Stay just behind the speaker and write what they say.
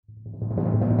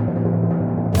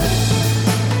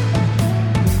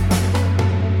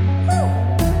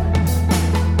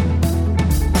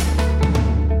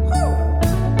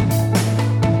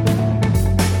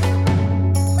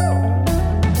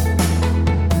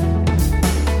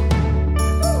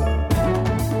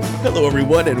Hello,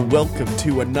 everyone, and welcome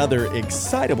to another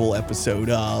excitable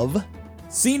episode of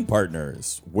Scene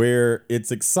Partners, where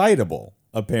it's excitable,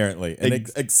 apparently. And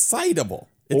excitable.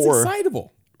 It's Or-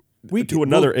 excitable.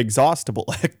 another exhaustible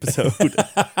episode.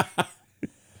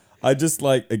 I just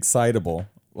like excitable.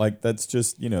 Like that's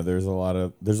just, there's a lot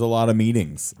of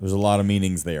meanings. There's a lot of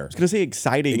meanings there. I was gonna say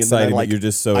exciting, Exciting, and then but you're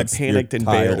just so I panicked you're and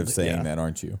tired bailed. of saying Yeah. that,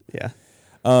 aren't you? Yeah.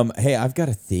 Hey, I've got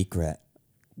a secret.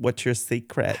 What's your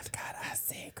secret? Got a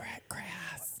secret,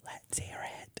 Chris. Let's hear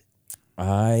it.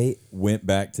 I went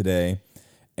back today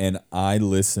and I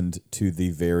listened to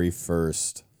the very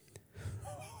first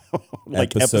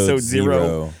Like episode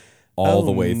zero all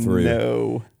the way through.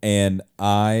 No. And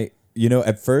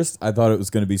at first I thought it was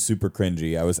going to be super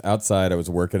cringy. I was outside, I was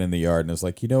working in the yard, and I was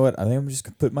like, you know what? I think I'm just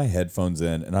going to put my headphones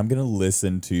in and I'm going to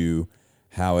listen to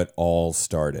how it all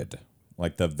started.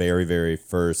 Like the very, very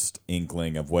first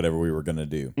inkling of whatever we were going to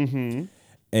do. Mm-hmm.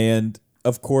 And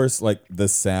of course, like the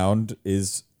sound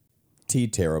is T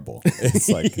terrible. It's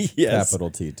like Yes. capital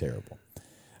T terrible.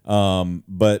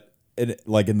 But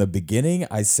like in the beginning,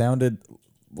 I sounded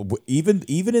even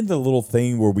in the little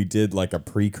thing where we did like a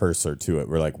precursor to it.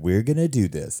 We're like, we're gonna do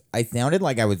this. I sounded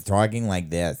like I was talking like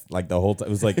this, like the whole time.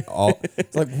 It was like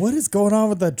it's like, what is going on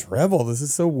with that treble? This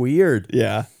is so weird.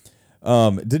 Yeah.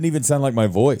 It didn't even sound like my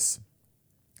voice,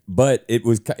 but it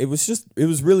was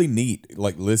really neat,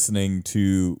 like listening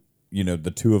to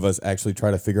the two of us actually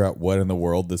try to figure out what in the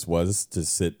world this was to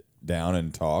sit down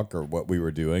and talk, or what we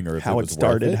were doing, or if How it it was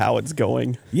started, worth it. how it's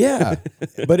going. Yeah,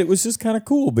 but it was just kind of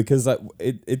cool because I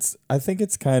think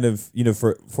it's kind of,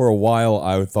 for a while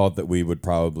I thought that we would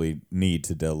probably need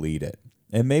to delete it,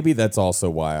 and maybe that's also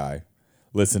why I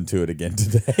listened to it again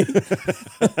today.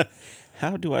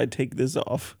 How do I take this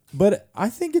off? But I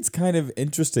think it's kind of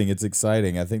interesting. It's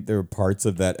exciting. I think there are parts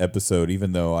of that episode,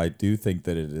 even though I do think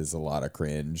that it is a lot of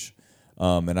cringe.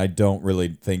 And I don't really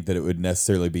think that it would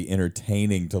necessarily be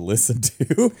entertaining to listen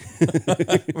to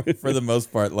for the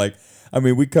most part. Like, I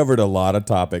mean, we covered a lot of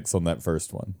topics on that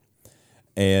first one,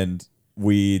 and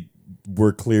we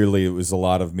were clearly, it was a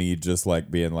lot of me just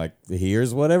like being like,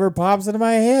 here's whatever pops into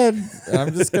my head.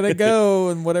 I'm just going to go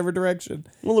in whatever direction.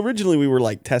 Well, originally we were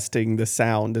like testing the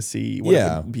sound to see what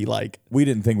it would be like. We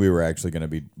didn't think we were actually going to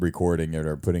be recording it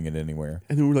or putting it anywhere.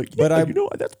 And then we're like,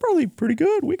 that's probably pretty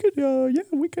good. We could do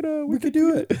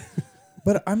it.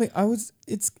 But I mean,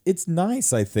 it's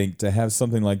nice, I think, to have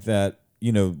something like that,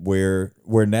 where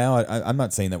now I'm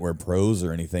not saying that we're pros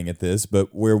or anything at this,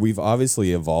 but where we've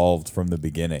obviously evolved from the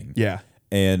beginning. Yeah.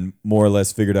 And more or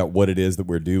less figured out what it is that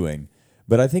we're doing.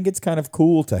 But I think it's kind of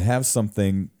cool to have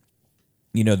something,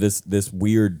 this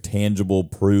weird tangible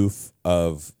proof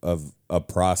of a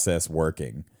process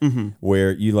working,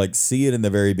 where you like see it in the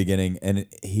very beginning and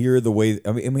hear the way.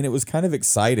 I mean, it was kind of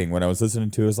exciting when I was listening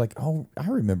to it. I was like, oh, I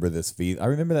remember this I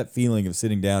remember that feeling of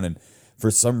sitting down and for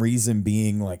some reason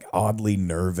being like oddly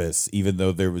nervous, even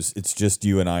though it's just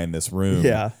you and I in this room.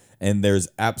 Yeah. And there's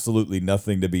absolutely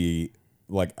nothing to be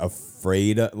like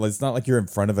afraid of. It's not like you're in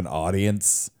front of an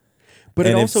audience. But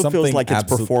And it if also feels something like it's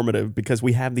absolute- performative because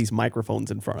we have these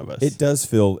microphones in front of us. It does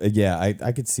feel, yeah,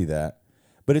 I could see that.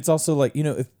 But it's also like,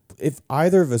 if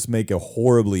either of us make a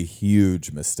horribly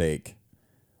huge mistake,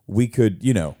 we could,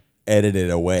 edit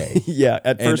it away. Yeah,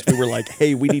 at first we were like,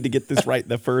 hey, we need to get this right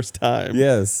the first time.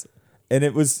 Yes. And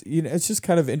it was, it's just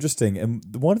kind of interesting.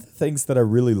 And one of the things that I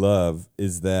really love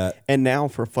is that. And now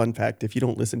for a fun fact, if you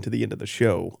don't listen to the end of the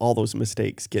show, all those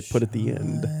mistakes get put at the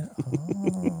end.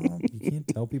 You can't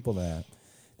tell people that.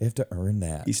 They have to earn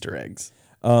that. Easter eggs.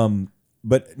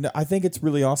 But no, I think it's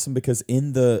really awesome because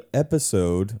in the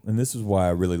episode, and this is why I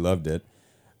really loved it,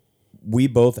 we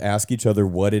both ask each other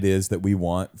what it is that we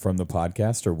want from the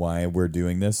podcast or why we're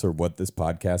doing this or what this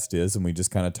podcast is. And we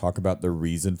just kind of talk about the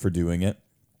reason for doing it.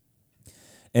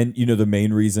 And, the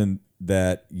main reason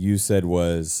that you said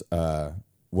was,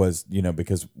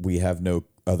 because we have no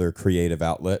other creative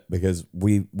outlet because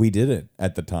we didn't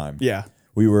at the time. Yeah.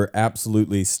 We were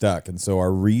absolutely stuck. And so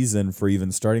our reason for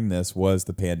even starting this was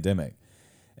the pandemic.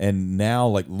 And now,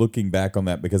 like looking back on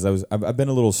that, because I've been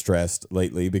a little stressed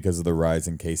lately because of the rise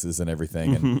in cases and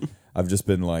everything. And I've just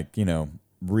been like,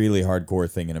 really hardcore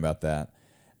thinking about that.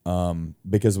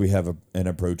 Because we have an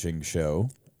approaching show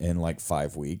in like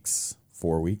 5 weeks,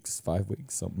 4 weeks, 5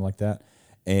 weeks, something like that.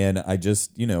 And I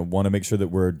just, want to make sure that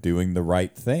we're doing the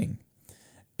right thing.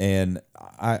 And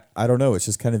I don't know. It's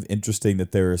just kind of interesting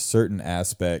that there are certain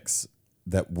aspects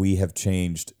that we have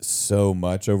changed so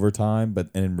much over time, but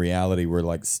in reality, we're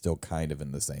like still kind of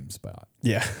in the same spot.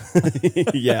 Yeah.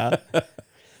 Yeah.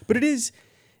 But it is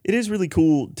really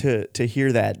cool to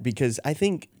hear that because I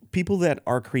think people that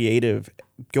are creative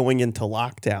going into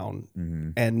lockdown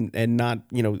and not,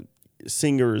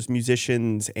 singers,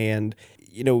 musicians, and,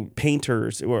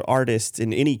 painters or artists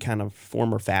in any kind of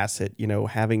form or facet,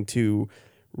 having to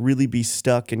really be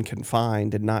stuck and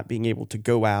confined and not being able to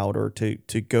go out or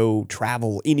to go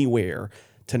travel anywhere,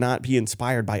 to not be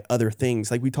inspired by other things.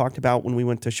 Like we talked about when we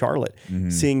went to Charlotte,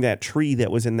 seeing that tree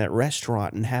that was in that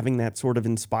restaurant and having that sort of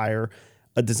inspire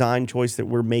a design choice that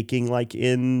we're making like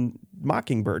in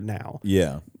Mockingbird now.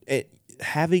 Yeah.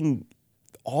 Having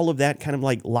all of that kind of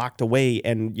like locked away,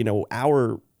 and,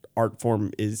 our art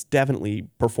form is definitely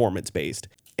performance based,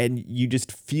 and you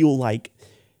just feel like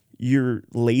you're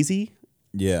lazy.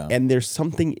 Yeah. And there's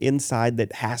something inside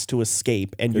that has to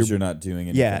escape, and Because you're not doing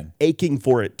anything. aching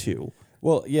for it too.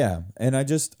 Well, yeah, and I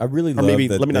really Or love maybe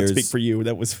that. let me not speak for you.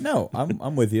 That was No,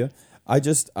 I'm with you. I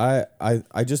just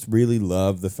really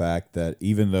love the fact that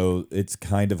even though it's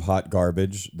kind of hot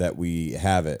garbage, that we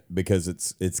have it, because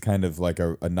it's kind of like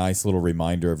a nice little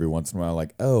reminder every once in a while,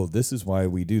 like, oh, this is why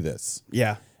we do this.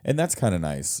 Yeah. And that's kind of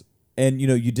nice. And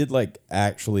you did like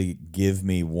actually give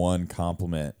me one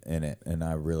compliment in it, and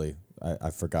I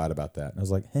forgot about that. And I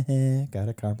was like, got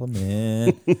a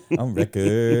compliment on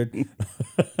record.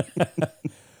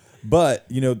 But,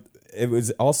 it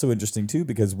was also interesting too,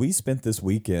 because we spent this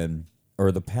weekend,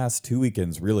 or the past 2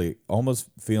 weekends, really almost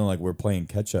feeling like we're playing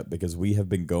catch up, because we have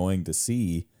been going to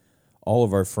see all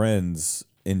of our friends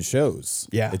in shows.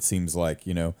 Yeah. It seems like,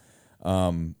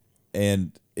 and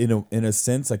in a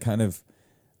sense, I kind of,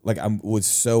 like, I was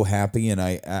so happy, and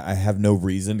I have no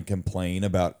reason to complain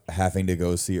about having to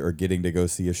go see or getting to go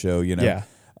see a show, Yeah.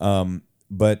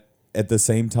 But at the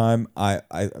same time, I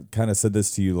kind of said this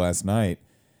to you last night.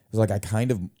 It was like I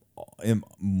kind of am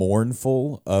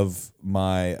mournful of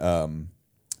my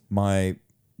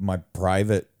my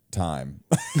private time,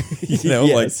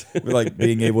 Yes. like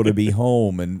being able to be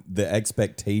home, and the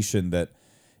expectation that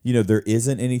there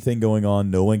isn't anything going on,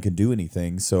 no one can do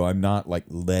anything, so I'm not like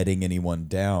letting anyone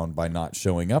down by not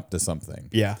showing up to something.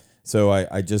 Yeah. So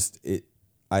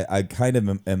I kind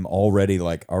of am already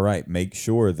like, all right, make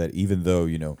sure that even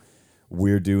though,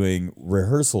 we're doing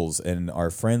rehearsals and our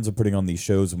friends are putting on these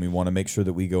shows, and we want to make sure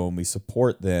that we go and we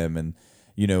support them, and,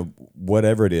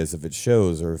 whatever it is, if it's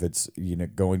shows or if it's,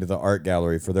 going to the art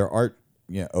gallery for their art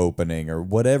opening or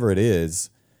whatever it is,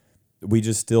 we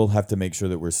just still have to make sure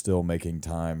that we're still making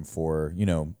time for,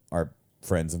 our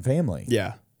friends and family.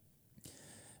 Yeah.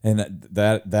 And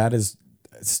that is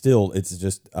still, it's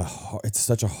just it's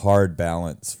such a hard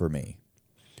balance for me.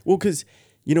 Well, because,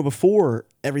 before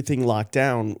everything locked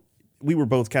down, we were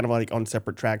both kind of like on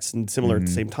separate tracks and similar at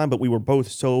the same time, but we were both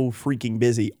so freaking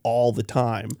busy all the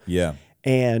time. Yeah.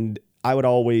 And I would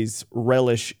always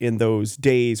relish in those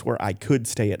days where I could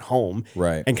stay at home.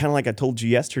 Right. And kind of like I told you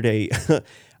yesterday,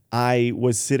 I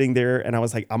was sitting there and I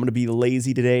was like, I'm going to be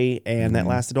lazy today. And that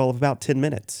lasted all of about 10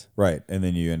 minutes. Right. And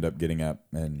then you end up getting up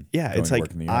and yeah, going it's to like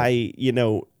work in the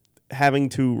yard. having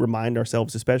to remind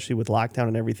ourselves, especially with lockdown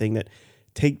and everything, that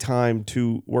take time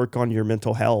to work on your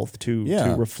mental health, to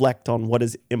reflect on what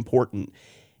is important.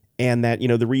 And that,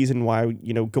 the reason why,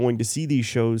 going to see these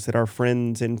shows that our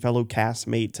friends and fellow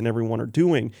castmates and everyone are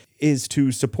doing is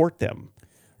to support them.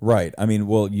 Right. I mean,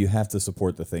 well, you have to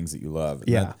support the things that you love. And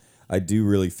Yeah. I do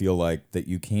really feel like that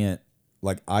you can't,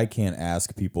 like, I can't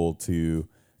ask people to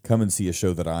come and see a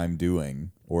show that I'm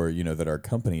doing, or, that our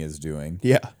company is doing.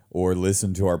 Yeah. Or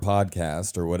listen to our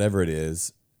podcast or whatever it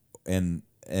is, and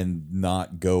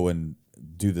not go and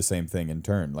do the same thing in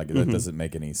turn. Like, that doesn't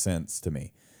make any sense to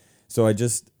me. So I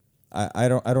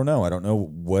don't know. I don't know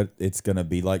what it's going to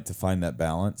be like to find that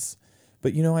balance.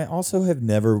 But, I also have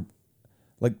never,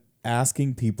 like,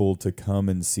 asking people to come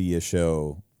and see a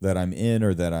show that I'm in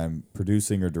or that I'm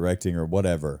producing or directing or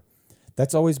whatever.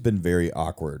 That's always been very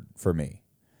awkward for me,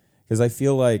 because I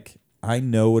feel like I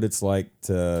know what it's like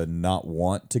to not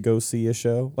want to go see a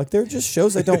show. Like, there are just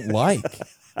shows I don't like.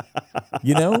 And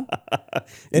No,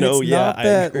 it's yeah, not I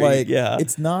that agree. like Yeah.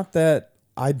 it's not that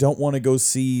I don't want to go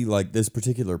see like this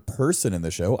particular person in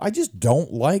the show. I just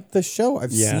don't like the show.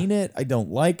 I've Yeah. seen it. I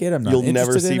don't like it. I'm not You'll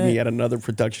interested never see in me it. at another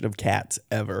production of Cats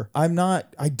ever. I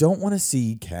don't want to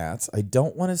see Cats. I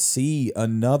don't want to see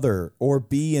another or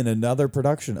be in another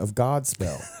production of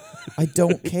Godspell. I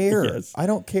don't care. Yes. I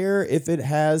don't care if it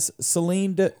has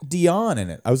Celine Dion in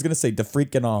it. I was going to say "da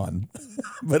freaking on,"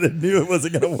 but I knew it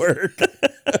wasn't going to work.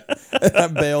 I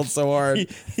bailed so hard.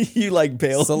 You like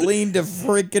bailed. Celine de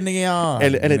freaking Dion.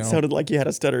 And it sounded like you had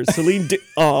a stutter. Celine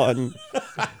Dion.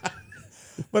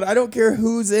 But I don't care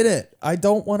who's in it. I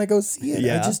don't want to go see it.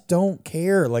 Yeah. I just don't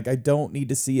care. Like, I don't need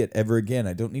to see it ever again.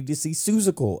 I don't need to see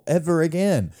Seussical ever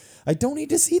again. I don't need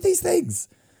to see these things.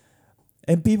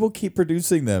 And people keep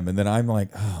producing them. And then I'm like,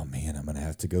 oh, man, I'm going to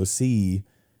have to go see,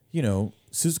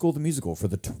 Seussical the Musical for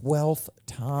the 12th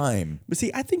time. But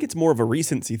see, I think it's more of a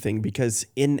recency thing because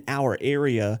in our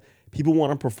area, people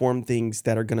want to perform things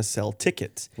that are going to sell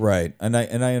tickets. Right. And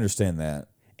I understand that.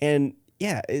 And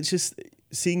yeah, it's just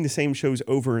seeing the same shows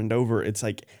over and over. It's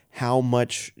like how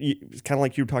much, it's kind of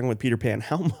like you were talking with Peter Pan,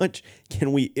 how much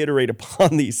can we iterate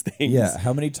upon these things? Yeah.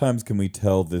 How many times can we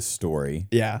tell this story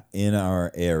Yeah. in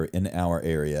our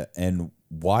area? And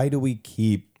why do we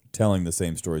keep telling the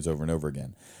same stories over and over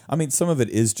again? I mean, some of it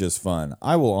is just fun.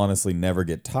 I will honestly never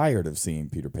get tired of seeing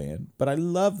Peter Pan, but I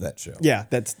love that show. Yeah,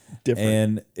 that's different.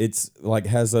 And it's like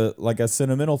has a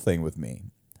sentimental thing with me.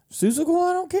 Seussical,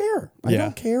 I don't care. I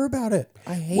don't care about it.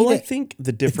 I hate it. Well, I think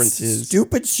the difference is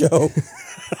stupid show.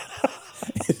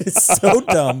 It is so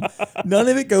dumb. None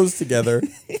of it goes together.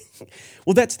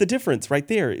 Well, that's the difference right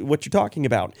there. What you're talking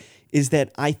about is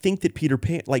that I think that Peter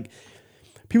Pan, like,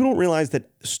 people don't realize that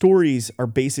stories are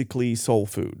basically soul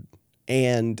food.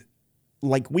 And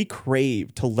like we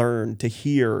crave to learn, to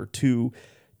hear, to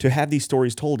have these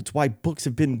stories told. It's why books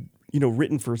have been,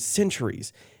 written for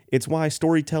centuries. It's why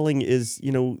storytelling is,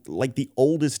 like the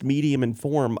oldest medium and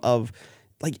form of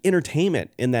like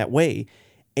entertainment in that way.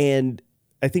 And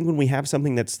I think when we have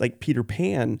something that's like Peter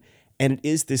Pan and it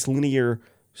is this linear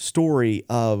story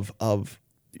of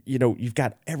you've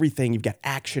got everything, you've got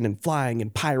action and flying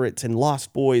and pirates and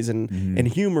lost boys and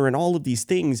humor and all of these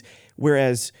things.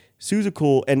 Whereas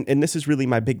Seussical, and this is really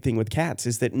my big thing with Cats,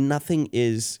 is that nothing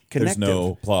is connected. There's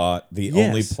no plot. The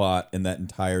only plot in that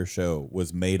entire show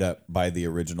was made up by the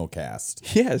original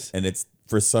cast. Yes. And it's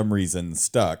for some reason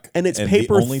stuck. And it's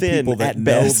paper the only thin people that at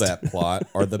know best. that plot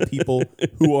are the people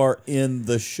who are in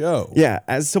the show. Yeah,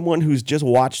 as someone who's just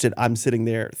watched it, I'm sitting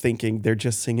there thinking they're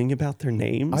just singing about their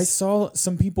names. I saw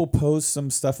some people post some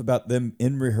stuff about them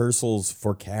in rehearsals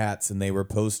for Cats, and they were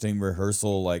posting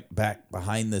rehearsal like back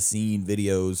behind the scene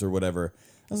videos or whatever.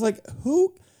 I was like,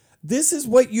 who? This is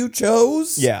what you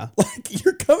chose? Yeah. Like,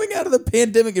 you're coming out of the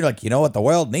pandemic. You're like, you know what the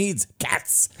world needs?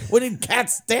 Cats. We need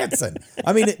cats dancing.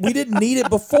 I mean, we didn't need it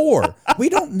before. We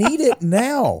don't need it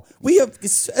now. We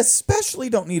especially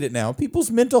don't need it now.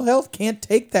 People's mental health can't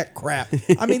take that crap.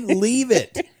 I mean, leave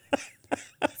it.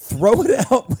 Throw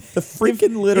it out with the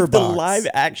freaking litter if the box. live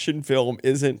action film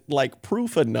isn't like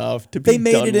proof enough to be They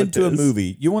made done it with into a this.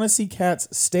 movie. You want to see cats?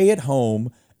 Stay at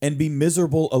home and be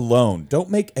miserable alone. Don't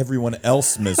make everyone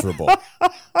else miserable.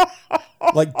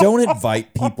 Like, don't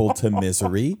invite people to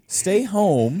misery. Stay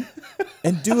home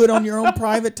and do it on your own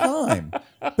private time.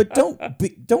 But don't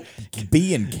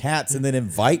be in Cats and then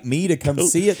invite me to come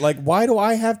see it. Like, why do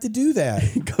I have to do that?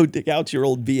 Go dig out your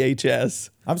old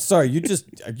VHS. I'm sorry. You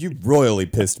royally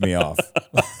pissed me off.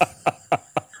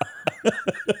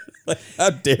 Like,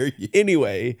 how dare you?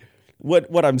 Anyway,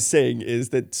 what I'm saying is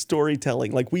that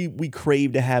storytelling, like we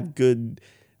crave to have good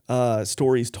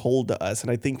stories told to us.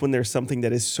 And I think when there's something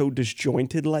that is so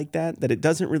disjointed like that it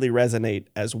doesn't really resonate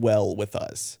as well with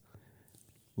us.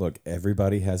 Look,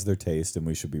 everybody has their taste, and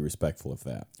we should be respectful of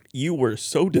that. You were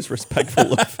so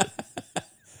disrespectful of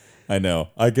I know.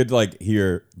 I could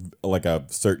hear like a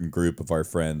certain group of our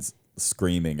friends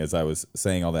screaming as I was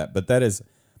saying all that, but that is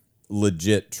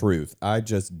legit truth. I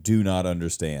just do not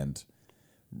understand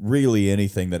really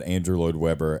anything that Andrew Lloyd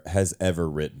Webber has ever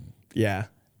written. Yeah.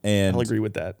 And I'll agree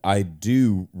with that. I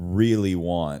do really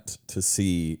want to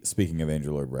see, speaking of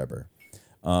Andrew Lloyd Webber,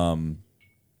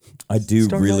 I do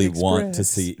Starlight really Express. want to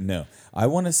see, I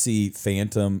want to see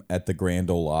Phantom at the Grand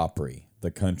Ole Opry,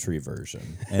 the country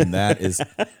version. And that is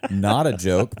not a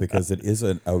joke because it is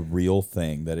a real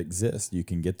thing that exists. You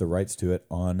can get the rights to it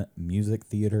on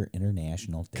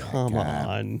musictheaterinternational.com. Come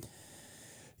on.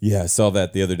 Yeah, I saw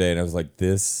that the other day and I was like,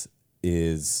 this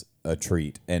is a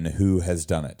treat. And who has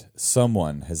done it?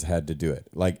 Someone has had to do it.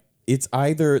 Like, it's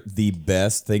either the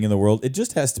best thing in the world. It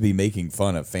just has to be making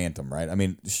fun of Phantom, right? I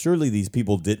mean, surely these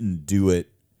people didn't do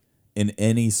it in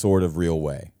any sort of real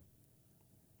way.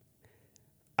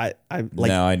 I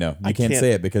No, I know. You can't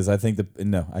say it because I think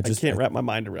I can't wrap my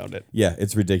mind around it. Yeah,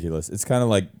 it's ridiculous. It's kind of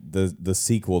like the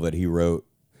sequel that he wrote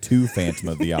to Phantom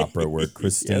of the Opera where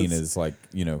Christine Yes. is like,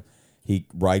 he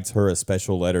writes her a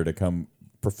special letter to come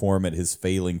perform at his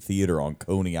failing theater on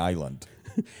Coney Island.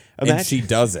 And she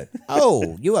does it.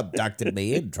 Oh, you abducted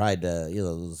me and tried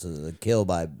to, kill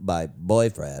my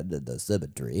boyfriend in the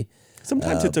cemetery.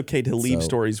 Sometimes it's okay to leave so-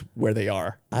 stories where they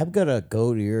are. I'm going to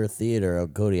go to your theater on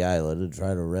Coney Island and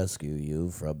try to rescue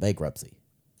you from bankruptcy.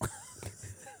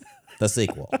 The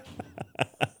sequel.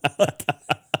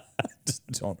 Just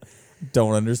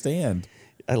don't understand.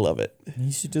 I love it.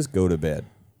 He should just go to bed.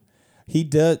 He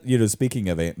does, speaking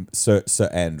of Sir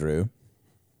Andrew,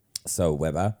 So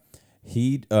Weber,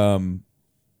 he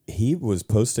was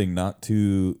posting not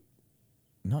too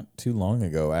long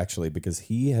ago, actually, because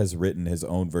he has written his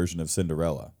own version of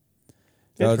Cinderella.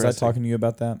 So was I Interesting. talking to you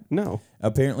about that? No.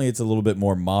 Apparently, it's a little bit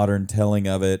more modern telling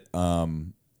of it,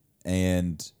 and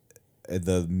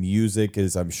the music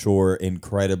is, I'm sure,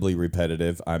 incredibly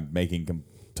repetitive. I'm making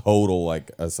total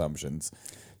like assumptions.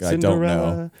 I don't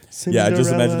know. Yeah, I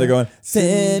just imagine they're going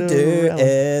Cinderella,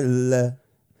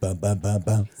 bum bum bum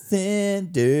bum,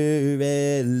 Cinderella.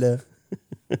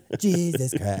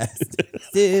 Jesus Christ,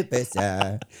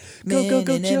 superstar. Go,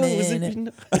 Joe.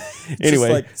 Just Anyway.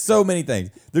 like so many things.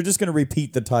 They're just going to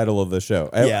repeat the title of the show.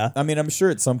 Yeah. I mean, I'm sure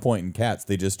at some point in Cats,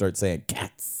 they just start saying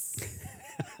Cats.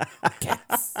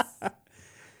 Cats.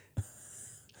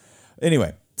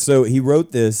 Anyway, so he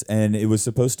wrote this, and it was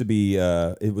supposed to be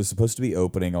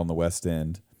opening on the West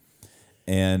End,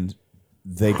 and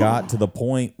they got to the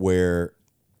point where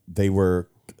they were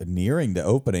nearing the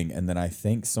opening, and then I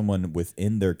think someone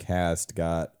within their cast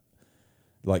got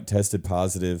like tested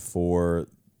positive for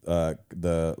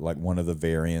the like one of the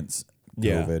variants,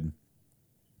 COVID,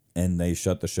 and they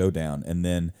shut the show down. And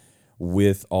then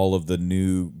with all of the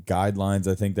new guidelines,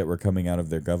 I think that were coming out of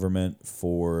their government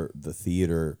for the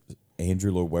theater,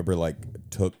 Andrew Lloyd Webber like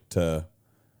took to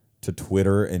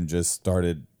Twitter and just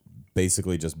started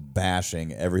basically just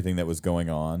bashing everything that was going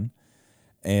on.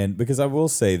 And because I will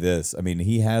say this, I mean,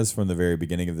 he has from the very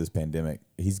beginning of this pandemic,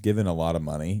 he's given a lot of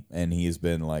money, and he has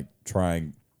been like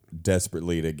trying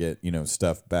desperately to get,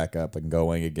 stuff back up and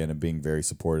going again, and being very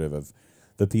supportive of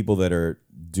the people that are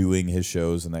doing his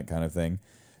shows and that kind of thing.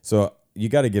 So you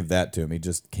got to give that to him. He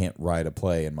just can't write a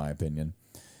play, in my opinion.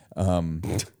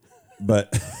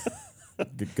 But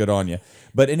good on you.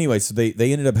 But anyway, so they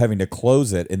ended up having to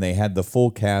close it, and they had the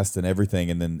full cast and everything.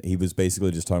 And then he was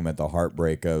basically just talking about the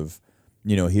heartbreak of,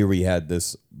 here we had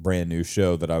this brand new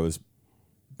show that I was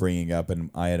bringing up, and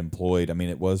I had employed. I mean,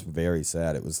 it was very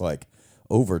sad. It was like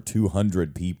over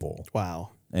 200 people. Wow.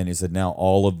 And he said now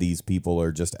all of these people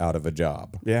are just out of a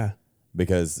job. Yeah.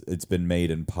 Because it's been made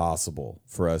impossible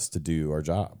for us to do our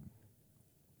job.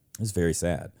 It's very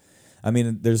sad. I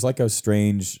mean, there's like a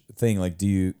strange thing. Like, do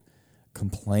you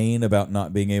complain about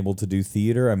not being able to do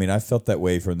theater? I mean, I felt that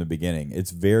way from the beginning.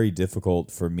 It's very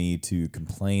difficult for me to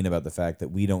complain about the fact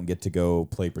that we don't get to go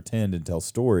play pretend and tell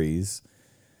stories,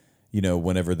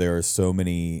 whenever there are so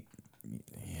many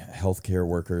healthcare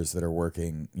workers that are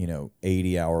working,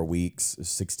 80-hour weeks,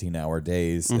 16-hour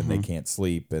days, and they can't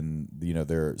sleep, and,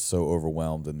 they're so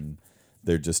overwhelmed, and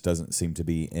there just doesn't seem to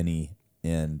be any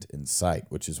end in sight,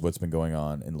 which is what's been going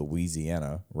on in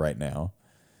Louisiana right now.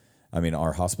 I mean,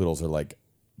 our hospitals are like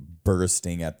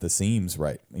bursting at the seams,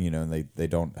 right? And they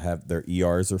don't have, their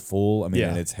ERs are full. I mean,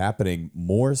 and it's happening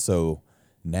more so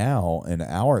now in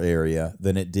our area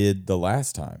than it did the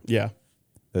last time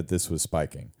that this was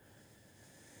spiking.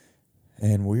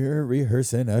 And we're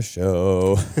rehearsing a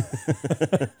show.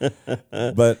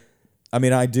 But I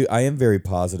mean, I am very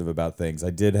positive about things. I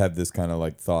did have this kind of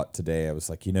like thought today. I was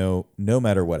like, no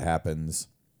matter what happens,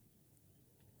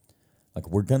 like,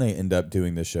 we're going to end up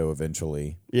doing the show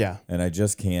eventually. Yeah. And I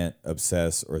just can't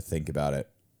obsess or think about it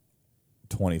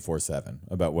 24/7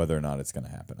 about whether or not it's going to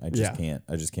happen. I just can't.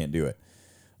 I just can't do it.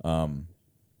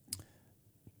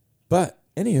 But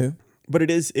anywho. But it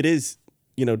is,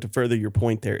 to further your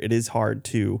point there, it is hard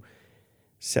to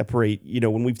separate,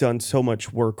 when we've done so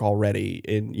much work already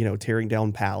in, tearing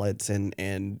down pallets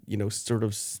and sort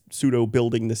of pseudo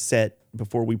building the set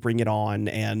before we bring it on,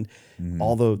 and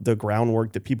all the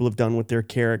groundwork that people have done with their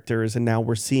characters. And now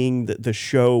we're seeing the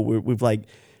show, we've like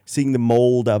seeing the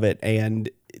mold of it, and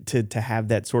to have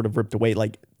that sort of ripped away,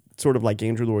 like sort of like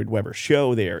Andrew Lloyd Webber's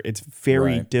show there, it's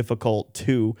very difficult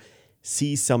to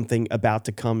see something about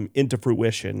to come into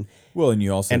fruition. Well, and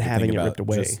you also and have to having think it about ripped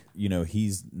away. just,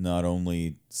 he's not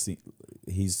only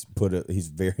he's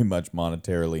very much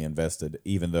monetarily invested,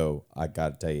 even though I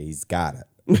got to tell you, he's got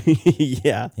it.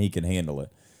 Yeah. He can handle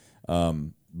it.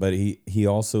 But he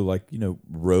also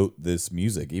wrote this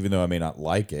music, even though I may not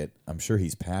like it. I'm sure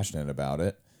he's passionate about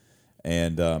it.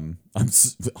 And I'm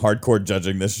hardcore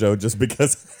judging this show just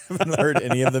because I haven't heard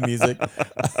any of the music.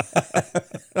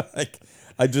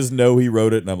 I just know he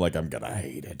wrote it, and I'm like, I'm gonna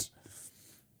hate it.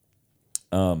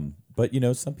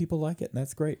 But some people like it, and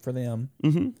that's great for them.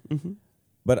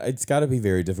 But it's got to be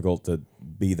very difficult to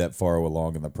be that far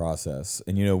along in the process.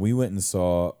 And we went and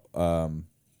saw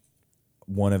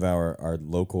one of our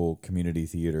local community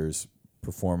theaters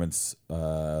performance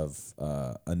of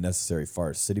Unnecessary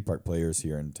Farce. City Park Players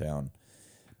here in town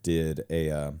did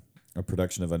a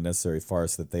production of Unnecessary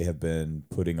Farce that they have been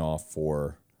putting off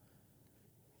for,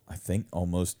 I think,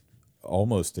 almost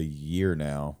a year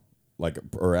now.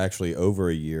 or actually over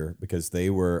a year, because they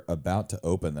were about to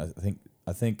open.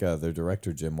 I think their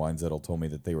director Jim Weinzettel told me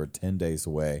that they were 10 days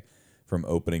away from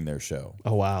opening their show.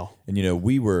 Oh wow! And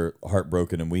we were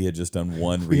heartbroken, and we had just done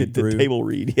one We read had the through. table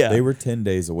read. Yeah, They were 10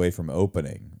 days away from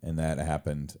opening, and that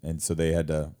happened, and so they had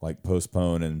to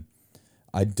postpone. And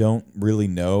I don't really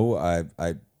know.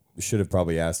 I should have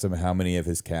probably asked him how many of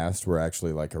his cast were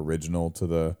actually original to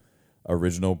the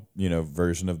original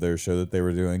version of their show that they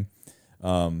were doing,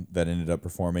 that ended up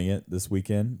performing it this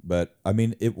weekend. But I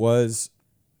mean, it was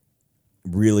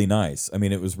really nice. I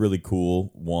mean, it was really cool,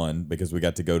 one, because we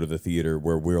got to go to the theater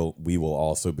where we will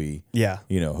also be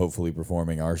hopefully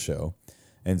performing our show.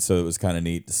 And so it was kind of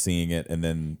neat seeing it and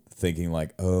then thinking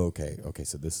okay,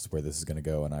 so this is where this is going to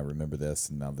go, and I remember this,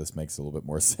 and now this makes a little bit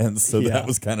more sense. So that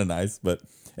was kind of nice, but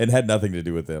it had nothing to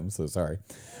do with them, so sorry.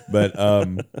 But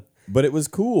but it was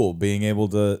cool being able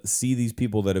to see these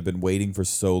people that have been waiting for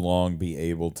so long be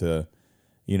able to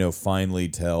finally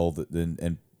tell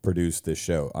and produce this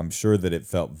show. I'm sure that it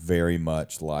felt very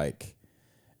much like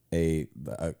a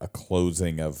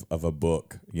closing of a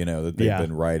book, that they've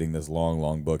been writing this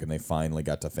long book and they finally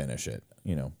got to finish it.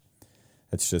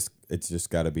 It's just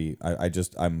got to be.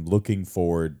 I'm looking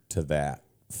forward to that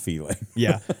feeling.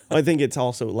 Yeah, I think it's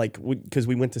also because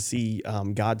we went to see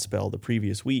Godspell the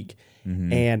previous week,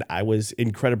 and I was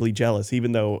incredibly jealous,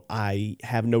 even though I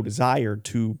have no desire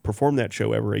to perform that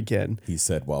show ever again. He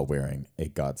said while wearing a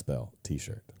Godspell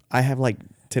T-shirt. I have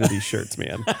 10 of these shirts,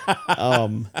 man.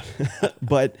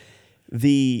 But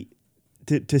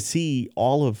to see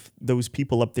all of those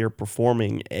people up there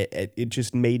performing, it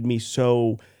just made me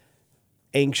so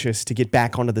anxious to get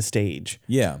back onto the stage.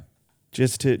 Yeah.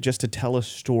 Just to tell a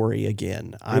story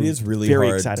again. It is really very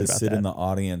hard excited to about sit that. in the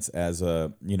audience as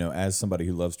as somebody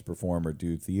who loves to perform or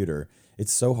do theater.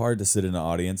 It's so hard to sit in the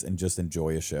audience and just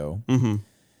enjoy a show. Mm-hmm.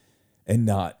 And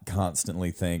not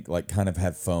constantly think, kind of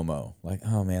have FOMO.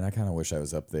 Oh man, I kind of wish I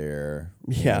was up there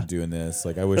doing this.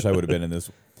 I wish I would have been in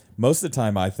this. Most of the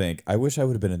time I think, I wish I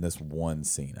would have been in this one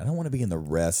scene. I don't want to be in the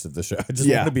rest of the show. I just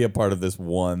want to be a part of this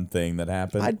one thing that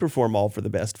happened. I'd perform all for the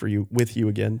best with you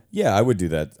again. Yeah, I would do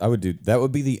that. That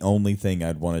would be the only thing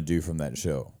I'd want to do from that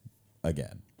show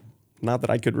again. Not that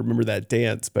I could remember that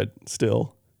dance, but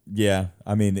still. Yeah,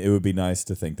 I mean, it would be nice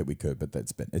to think that we could, but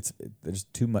there's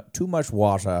too much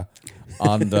water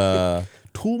on the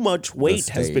too much weight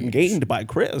has been gained by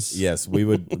Chris. Yes,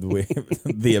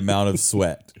 the amount of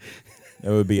sweat. It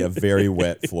would be a very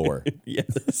wet floor.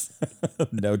 Yes.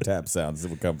 No tap sounds that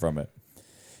would come from it.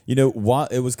 While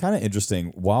it was kind of interesting,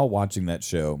 while watching that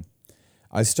show,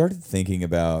 I started thinking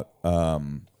about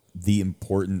the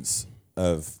importance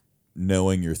of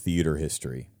knowing your theater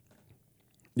history.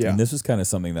 Yeah. And this was kind of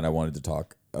something that I wanted to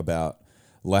talk about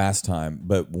last time,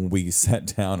 but when we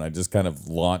sat down, I just kind of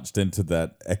launched into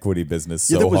that equity business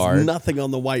so there was hard. nothing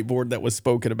on the whiteboard that was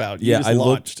spoken about. You just I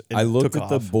launched looked took at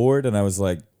the off. board and I was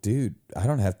like, dude, I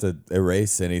don't have to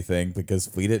erase anything because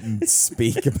we didn't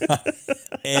speak about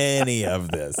any of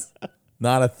this.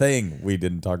 Not a thing. We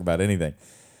didn't talk about anything.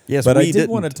 Yes, but we I did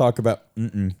didn't. want to talk about.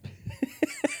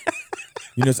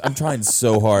 I'm trying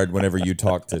so hard whenever you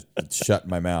talk to shut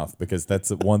my mouth, because that's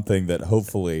the one thing that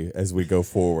hopefully as we go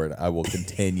forward, I will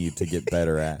continue to get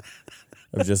better at.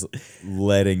 Of just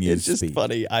letting you It's just speak.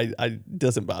 funny. I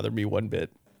doesn't bother me one bit.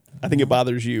 I think it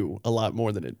bothers you a lot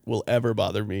more than it will ever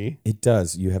bother me. It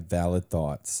does. You have valid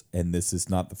thoughts, and this is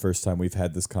not the first time we've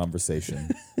had this conversation,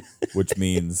 which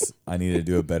means I need to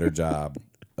do a better job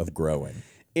of growing.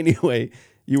 Anyway,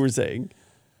 you were saying.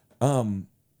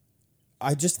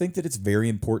 I just think that it's very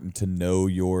important to know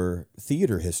your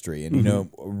theater history. And,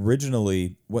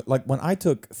 originally, when I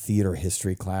took theater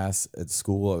history class at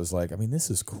school, I was like, I mean,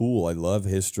 this is cool. I love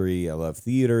history. I love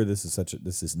theater. This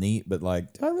is neat. But do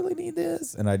I really need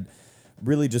this? And I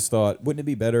really just thought, wouldn't it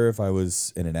be better if I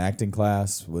was in an acting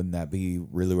class? Wouldn't that be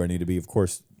really where I need to be? Of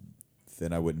course,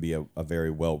 then I wouldn't be a very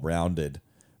well-rounded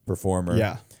performer.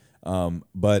 Yeah.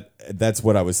 But that's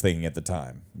what I was thinking at the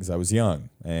time, because I was young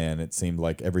and it seemed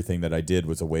like everything that I did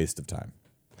was a waste of time.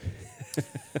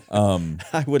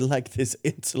 I would like this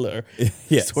insular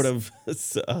sort of.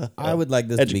 I would like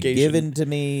this to be education. given to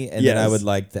me, and then I Yes. would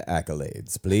like the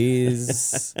accolades,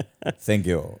 please. Thank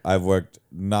you. I've worked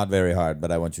not very hard,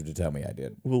 but I want you to tell me I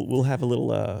did. We'll have a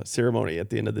little ceremony at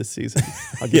the end of this season.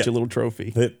 I'll get you a little trophy.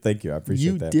 Thank you. I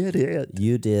appreciate that. did it.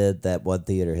 You did that one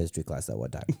theater history class that one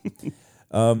time.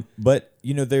 But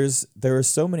there are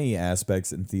so many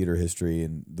aspects in theater history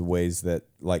and the ways that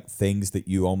things that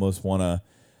you almost want to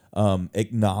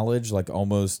acknowledge,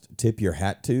 almost tip your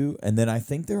hat to, and then I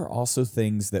think there are also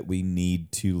things that we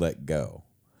need to let go.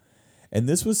 And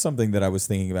this was something that I was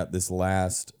thinking about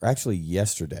actually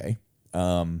yesterday.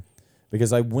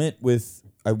 because I went with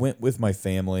my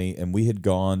family, and we had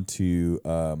gone to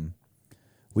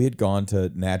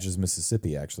Natchez,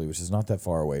 Mississippi, actually, which is not that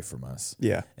far away from us.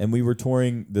 Yeah. And we were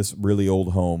touring this really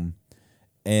old home.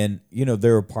 And,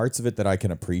 there are parts of it that I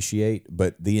can appreciate,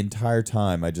 but the entire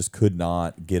time I just could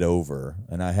not get over.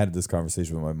 And I had this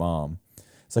conversation with my mom.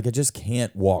 It's like, I just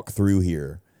can't walk through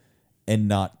here and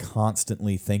not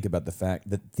constantly think about the fact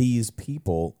that these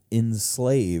people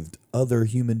enslaved other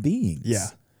human beings. Yeah.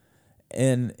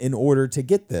 And in order to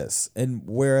get this, and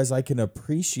whereas I can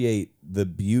appreciate the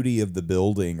beauty of the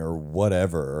building or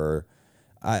whatever, or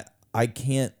I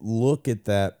can't look at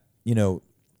that,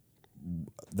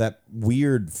 that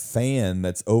weird fan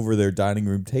that's over their dining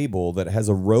room table that has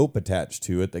a rope attached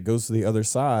to it that goes to the other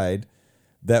side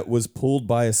that was pulled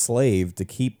by a slave to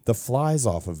keep the flies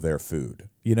off of their food.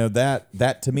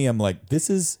 That to me, I'm like,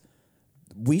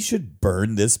 we should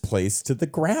burn this place to the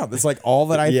ground. It's like all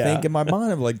that I think in my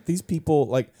mind. I'm like, these people,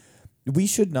 like, we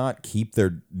should not keep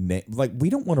their name. Like, we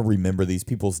don't want to remember these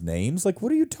people's names. Like,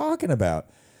 what are you talking about?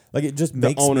 Like, it just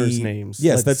makes the owners' me, names.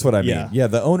 Yes, that's what I mean. Yeah,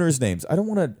 the owners' names. I don't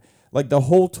want to. Like, the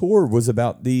whole tour was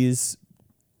about the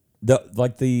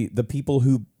people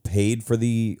who paid for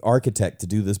the architect to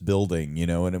do this building,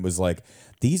 and it was like,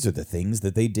 these are the things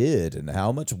that they did and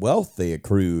how much wealth they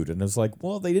accrued. And it was like,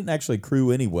 well, they didn't actually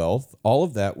accrue any wealth. All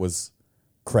of that was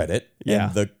credit. Yeah.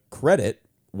 And the credit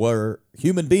were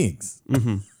human beings.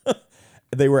 Mm-hmm.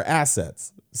 They were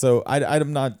assets. So I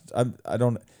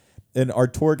don't. And our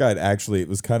tour guide, actually, it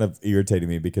was kind of irritating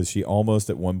me because she almost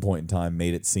at one point in time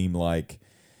made it seem like,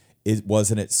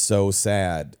 wasn't it so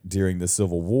sad during the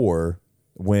Civil War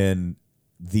when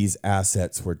these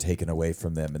assets were taken away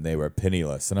from them and they were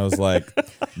penniless? And I was like,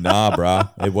 nah,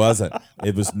 brah, it wasn't.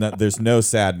 It was not, there's no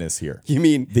sadness here. You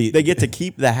mean they get to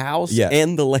keep the house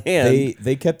and the land?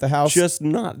 They kept the house, just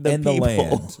not the and people. the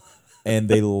land, and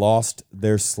they lost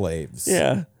their slaves.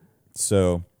 Yeah.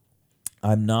 So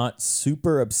I'm not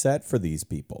super upset for these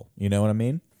people. You know what I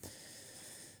mean?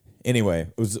 Anyway,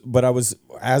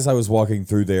 as I was walking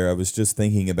through there, I was just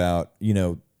thinking about,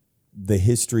 the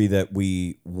history that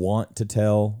we want to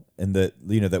tell, and that,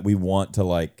 that we want to,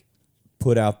 like,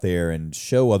 put out there and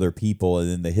show other people, and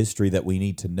then the history that we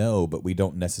need to know, but we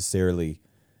don't necessarily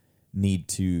need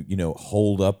to,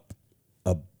 hold up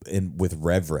with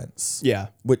reverence. Yeah.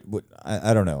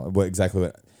 I don't know exactly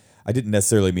what. I didn't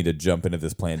necessarily mean to jump into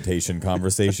this plantation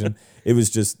conversation. It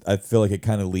was just, I feel like it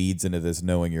kind of leads into this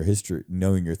knowing your history,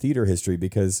 knowing your theater history,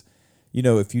 because,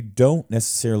 if you don't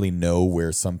necessarily know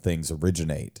where some things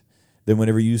originate, then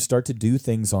whenever you start to do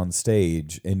things on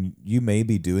stage, and you may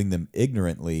be doing them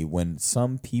ignorantly, when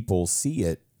some people see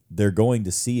it, they're going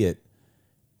to see it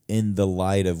in the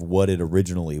light of what it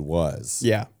originally was.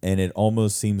 Yeah. And it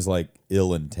almost seems like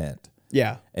ill intent.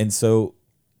 Yeah. And so,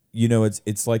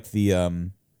 it's like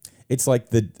the,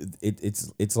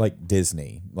 it's like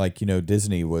Disney. Like,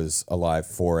 Disney was alive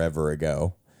forever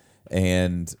ago.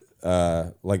 And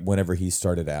like whenever he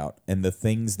started out, and the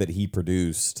things that he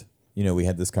produced, we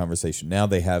had this conversation. Now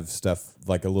they have stuff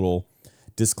like a little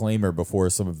disclaimer before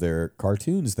some of their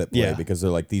cartoons that play, because they're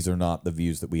like, these are not the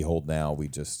views that we hold now. We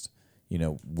just,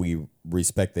 we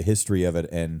respect the history of it,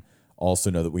 and also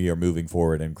know that we are moving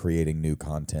forward and creating new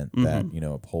content that,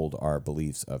 uphold our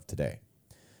beliefs of today.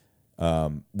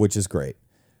 Which is great.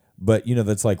 But,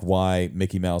 that's like why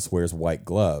Mickey Mouse wears white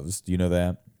gloves. Do you know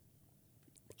that?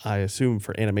 I assume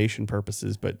for animation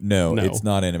purposes, but no, it's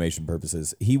not animation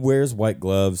purposes. He wears white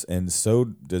gloves, and so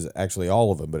does actually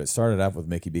all of them. But it started out with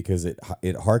Mickey because it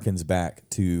harkens back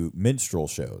to minstrel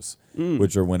shows,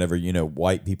 which are whenever,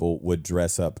 white people would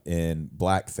dress up in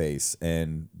blackface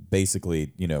and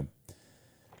basically,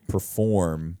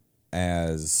 perform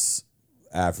as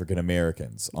African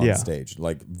Americans on stage,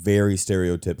 like very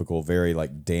stereotypical, very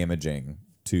like damaging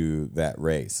to that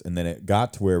race. And then it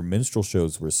got to where minstrel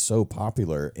shows were so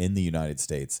popular in the United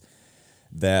States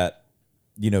that,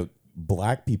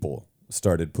 black people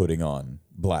started putting on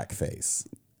blackface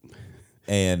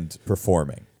and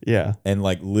performing. Yeah. And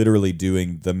like literally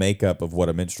doing the makeup of what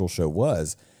a minstrel show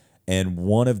was. And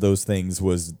one of those things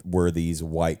were these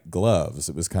white gloves.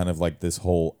 It was kind of like this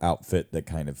whole outfit that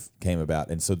kind of came about.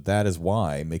 And so that is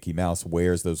why Mickey Mouse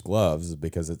wears those gloves,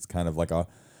 because it's kind of like a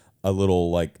little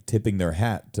like tipping their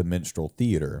hat to minstrel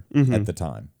theater at the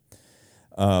time.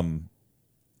 And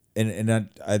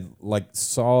I like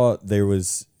saw there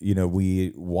was,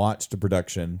 we watched a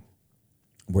production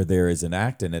where there is an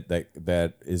act in it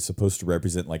that is supposed to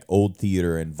represent like old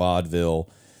theater and vaudeville,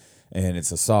 and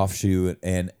it's a soft shoe,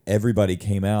 and everybody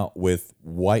came out with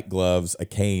white gloves, a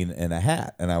cane, and a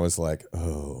hat. And I was like,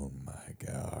 oh my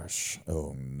gosh.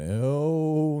 Oh,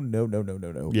 no.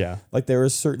 Yeah. Like there are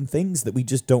certain things that we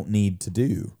just don't need to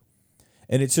do.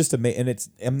 And it's just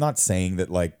I'm not saying that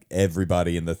like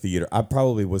everybody in the theater, I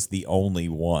probably was the only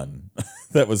one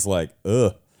that was like,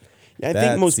 ugh. Yeah, I that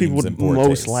think most people seems in would poor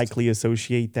most taste. likely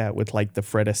associate that with like the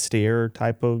Fred Astaire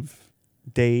type of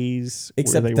days. where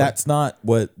Except they were- that's not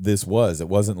what this was. It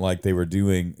wasn't like they were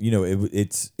doing,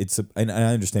 and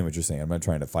I understand what you're saying. I'm not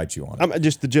trying to fight you on it.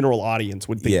 just the general audience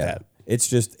would think that. It's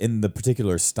just in the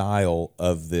particular style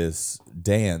of this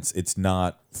dance, it's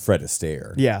not Fred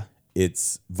Astaire. Yeah.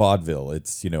 It's vaudeville.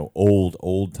 It's,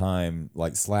 old time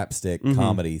like slapstick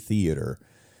comedy theater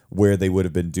where they would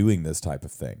have been doing this type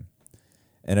of thing.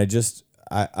 And I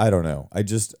don't know.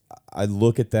 I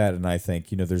look at that and I think,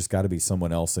 there's got to be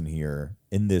someone else in here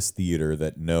in this theater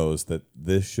that knows that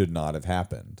this should not have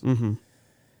happened. Mm-hmm.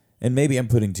 And maybe I'm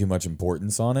putting too much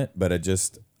importance on it, but I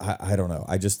don't know.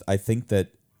 I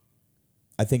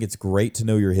think it's great to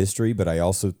know your history, but I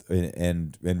also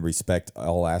and respect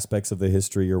all aspects of the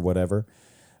history or whatever.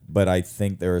 But I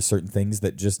think there are certain things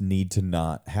that just need to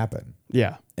not happen.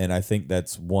 Yeah. And I think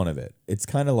that's one of it. It's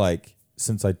kind of like,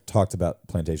 since I talked about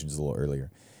plantations a little earlier,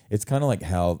 it's kind of like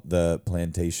how the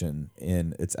plantation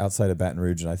it's outside of Baton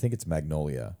Rouge, and I think it's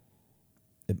Magnolia.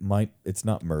 It's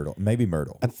not Myrtle, maybe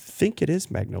Myrtle. I think it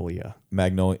is Magnolia.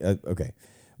 Magnolia. Okay.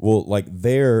 Well, like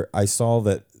there, I saw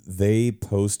that they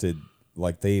posted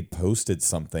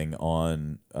something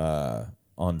on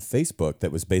Facebook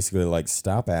that was basically like,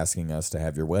 stop asking us to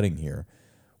have your wedding here.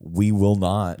 We will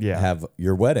not have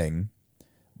your wedding,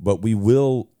 but we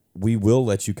will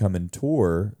let you come and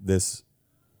tour this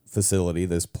facility,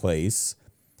 this place,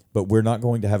 but we're not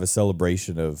going to have a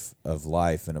celebration of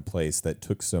life in a place that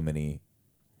took so many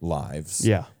lives.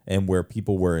 Yeah. And where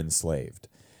people were enslaved.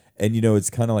 And, it's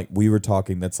kind of like we were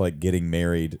talking, that's like getting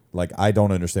married. Like, I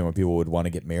don't understand why people would want to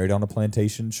get married on a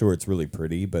plantation. Sure, it's really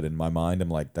pretty, but in my mind, I'm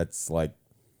like, that's like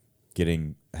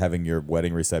having your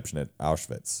wedding reception at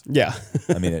Auschwitz. Yeah.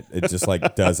 I mean, it just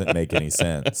like doesn't make any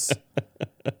sense.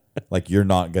 Like, you're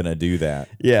not going to do that.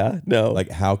 Yeah. No. Like,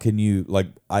 how can you, like,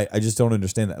 I just don't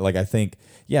understand that. Like, I think,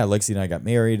 Lexi and I got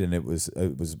married and it was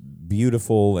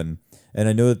beautiful. And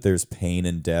I know that there's pain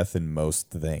and death in most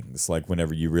things. Like,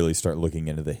 whenever you really start looking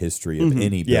into the history of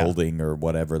any building or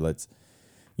whatever,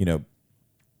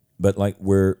 but like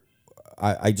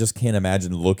I just can't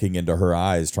imagine looking into her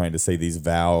eyes trying to say these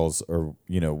vows or,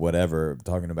 whatever,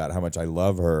 talking about how much I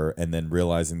love her and then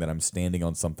realizing that I'm standing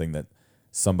on something that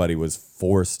somebody was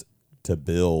forced to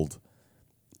build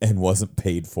and wasn't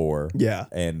paid for. Yeah.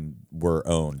 And were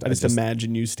owned. I just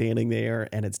imagine you standing there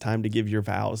and it's time to give your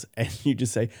vows and you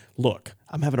just say, look,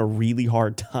 I'm having a really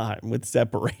hard time with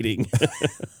separating.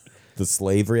 The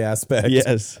slavery aspect.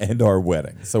 Yes. And our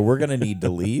wedding. So we're going to need to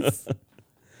leave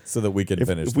so that we can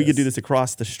finish If we could do this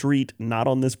across the street, not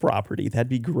on this property, that'd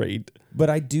be great. But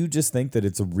I do just think that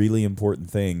it's a really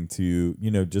important thing to,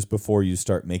 just before you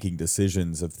start making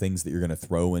decisions of things that you're going to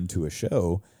throw into a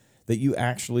show, that you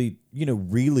actually,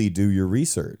 really do your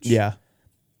research. Yeah.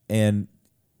 And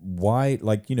why,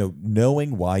 like,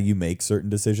 knowing why you make certain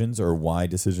decisions or why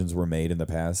decisions were made in the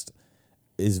past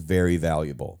is very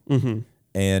valuable. Mm-hmm.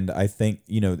 And I think,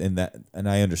 and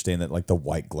I understand that like the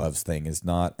white gloves thing is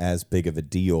not as big of a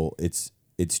deal. It's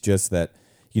just that,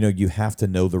 you have to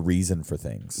know the reason for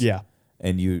things. Yeah.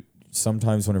 And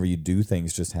sometimes whenever you do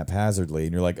things just haphazardly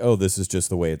and you're like, oh, this is just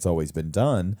the way it's always been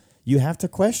done, you have to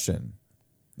question.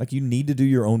 Like, you need to do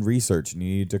your own research and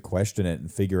you need to question it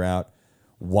and figure out,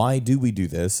 why do we do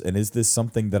this? And is this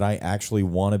something that I actually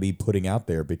want to be putting out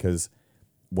there? Because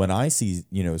when I see,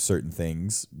 certain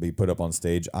things be put up on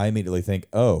stage, I immediately think,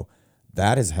 oh,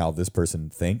 that is how this person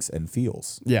thinks and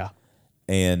feels. Yeah.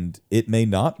 And it may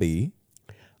not be.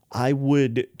 I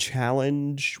would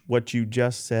challenge what you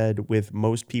just said with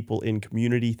most people in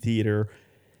community theater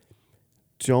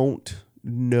don't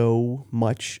know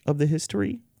much of the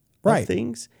history of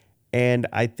things. And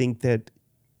I think that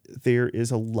there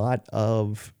is a lot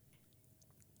of,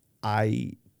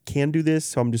 I can do this,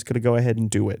 so I'm just going to go ahead and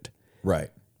do it. Right.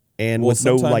 And with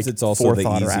no like it's also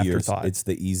forethought or afterthought. It's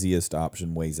the easiest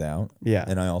option ways out. Yeah.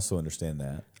 And I also understand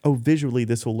that. Oh, visually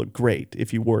this will look great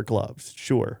if you wore gloves.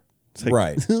 Sure. It's like,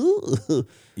 Right.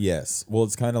 Yes. Well,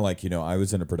 it's kind of like, I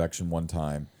was in a production one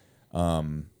time,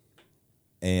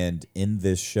 and in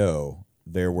this show,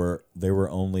 there were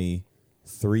only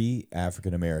 3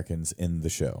 African Americans in the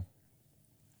show.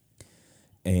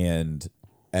 And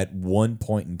at one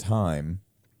point in time,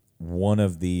 one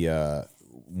of the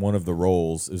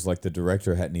roles, it was like the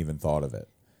director hadn't even thought of it.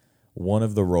 One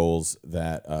of the roles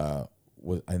that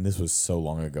was, and this was so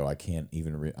long ago, I can't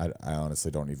even I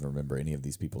honestly don't even remember any of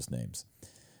these people's names.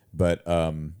 but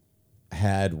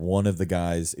had one of the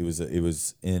guys. It was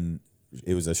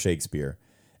a Shakespeare,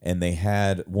 and they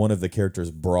had one of the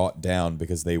characters brought down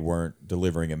because they weren't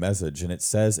delivering a message. And it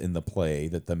says in the play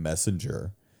that the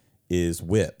messenger is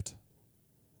whipped,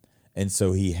 and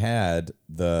so he had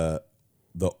the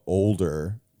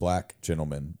older black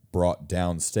gentleman brought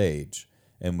downstage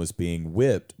and was being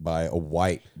whipped by a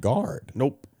white guard.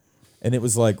 Nope. And it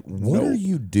was like, what are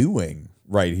you doing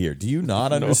right here? Do you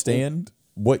not understand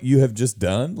what you have just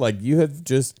done? Like you have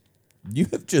just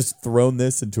thrown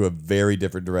this into a very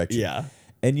different direction. Yeah.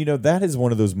 And that is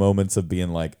one of those moments of being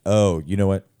like, oh, you know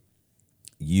what?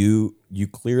 You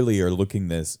clearly are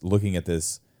looking at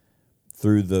this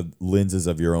through the lenses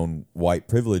of your own white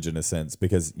privilege in a sense,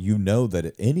 because you know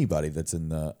that anybody that's in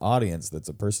the audience that's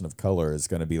a person of color is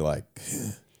going to be like,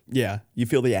 yeah, you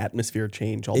feel the atmosphere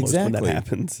change almost when that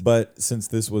happens. But since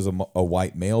this was a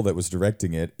white male that was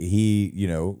directing it, he,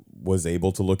 was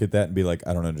able to look at that and be like,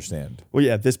 I don't understand. Well,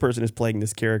 yeah, this person is playing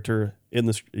this character in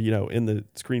the, in the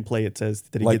screenplay. It says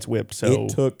that he gets whipped. So it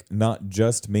took not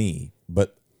just me,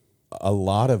 but a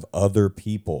lot of other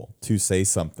people to say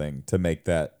something to make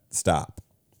that stop.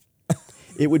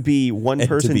 It would be one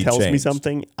person tells me changed.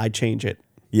 something, I change it.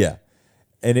 Yeah.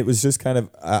 And it was just kind of,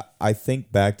 I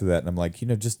think back to that and I'm like,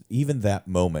 just even that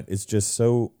moment, it's just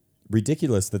so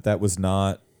ridiculous that was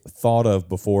not thought of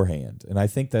beforehand. And I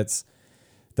think that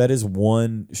is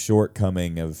one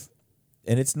shortcoming of,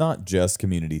 and it's not just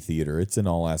community theater, it's in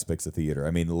all aspects of theater.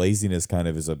 I mean, laziness kind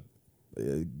of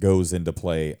goes into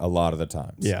play a lot of the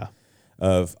times. Yeah.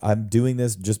 Of I'm doing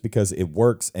this just because it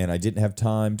works and I didn't have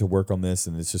time to work on this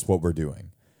and it's just what we're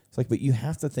doing. It's like, but you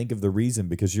have to think of the reason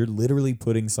because you're literally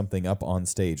putting something up on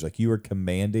stage. Like you are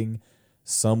commanding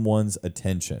someone's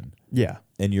attention. Yeah.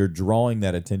 And you're drawing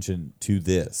that attention to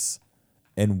this.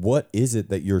 And what is it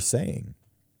that you're saying?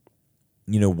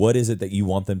 What is it that you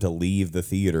want them to leave the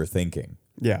theater thinking?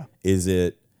 Yeah. Is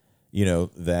it,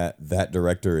 that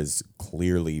director is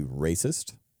clearly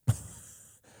racist?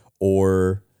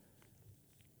 Or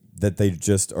that they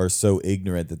just are so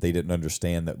ignorant that they didn't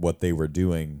understand that what they were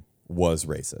doing was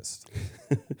racist?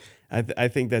 I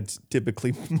think that's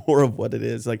typically more of what it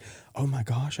is. Like, oh my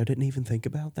gosh, I didn't even think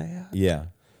about that. Yeah.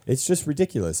 It's just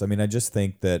ridiculous. I mean, I just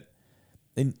think that,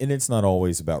 and it's not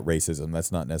always about racism.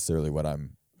 That's not necessarily what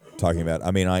I'm talking about. I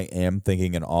mean, I am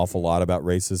thinking an awful lot about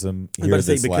racism here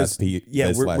this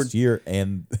last year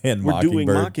and we're Mockingbird. Doing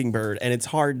Mockingbird, and it's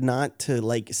hard not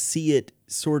to see it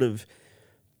sort of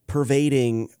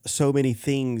pervading so many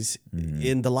things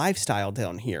in the lifestyle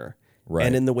down here. Right.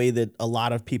 And in the way that a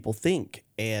lot of people think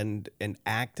and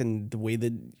act, and the way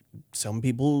that some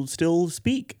people still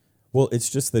speak. Well, it's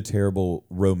just the terrible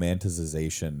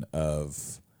romanticization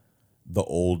of the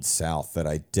old South that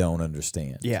I don't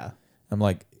understand. Yeah. I'm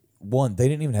like, one, they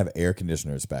didn't even have air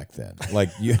conditioners back then. Like,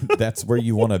 that's where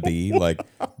you want to be. Like,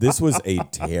 this was a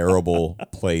terrible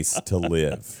place to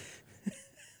live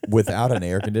without an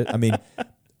air conditioner. I mean,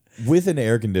 with an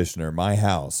air conditioner, my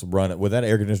house with that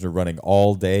air conditioner running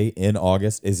all day in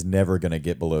August is never going to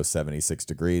get below 76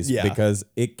 degrees because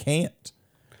it can't.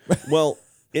 Well,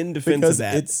 in defense of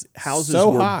that, houses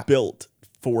were hot. built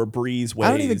for breezeways. I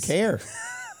don't even care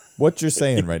what you're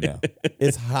saying right now.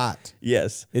 It's hot.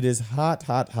 Yes. It is hot,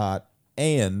 hot, hot,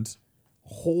 and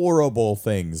horrible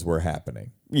things were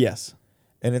happening. Yes.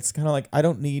 And it's kind of like, I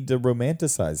don't need to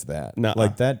romanticize that. Nuh-uh.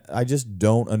 Like that, I just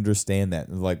don't understand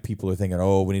that. Like people are thinking,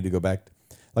 oh, we need to go back.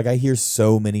 Like I hear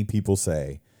so many people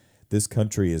say, this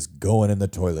country is going in the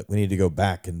toilet. We need to go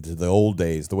back into the old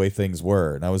days, the way things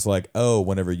were. And I was like, oh,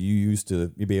 whenever you used to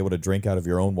be able to drink out of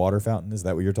your own water fountain, is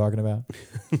that what you're talking about?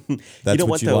 That's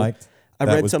what you liked?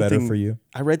 That was better for you?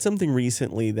 I read something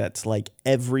recently that's like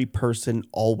every person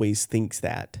always thinks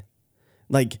that.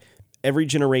 Like every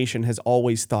generation has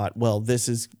always thought, well, this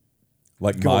is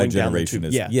like my going down the generation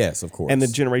tube. is, yes, of course. And the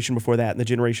generation before that and the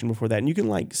generation before that. And you can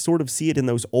like sort of see it in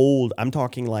those old, I'm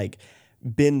talking like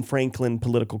Ben Franklin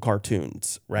political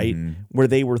cartoons, right? Mm-hmm. Where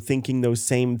they were thinking those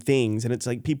same things. And it's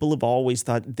like people have always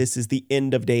thought this is the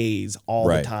end of days all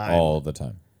the time. All the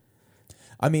time.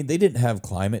 I mean, they didn't have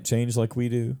climate change like we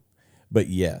do, but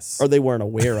yes. Or they weren't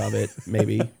aware of it,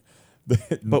 maybe.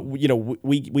 But you know,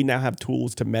 we now have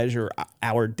tools to measure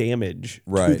our damage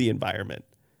to the environment.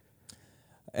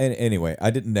 And anyway,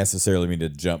 I didn't necessarily mean to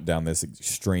jump down this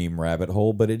extreme rabbit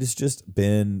hole, but it has just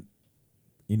been,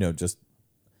 you know, just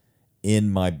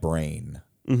in my brain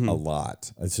a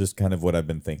lot. It's just kind of what I've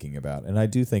been thinking about. And I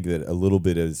do think that a little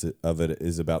bit of it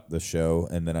is about the show.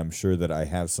 And then I'm sure that I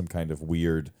have some kind of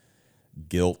weird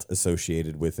guilt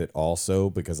associated with it also,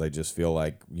 because I just feel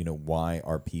like, why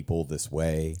are people this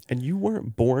way? And you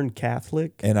weren't born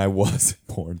Catholic? And I was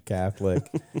born Catholic.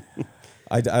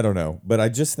 I don't know, but I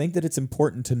just think that it's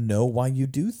important to know why you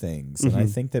do things. And I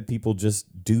think that people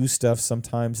just do stuff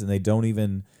sometimes and they don't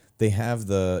even, they have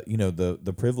the,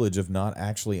 the privilege of not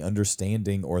actually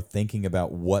understanding or thinking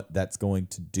about what that's going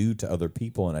to do to other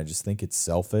people. And I just think it's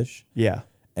selfish. Yeah.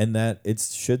 And that it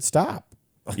should stop.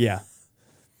 Yeah.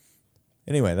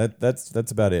 Anyway,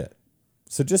 that's about it.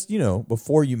 So just,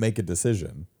 before you make a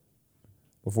decision,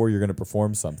 before you're going to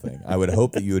perform something, I would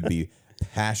hope that you would be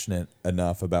passionate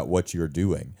enough about what you're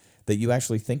doing that you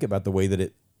actually think about the way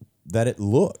that it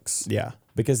looks. Yeah.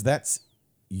 Because that's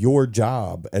your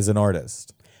job as an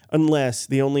artist. Unless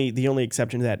the only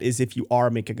exception to that is if you are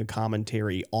making a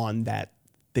commentary on that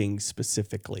thing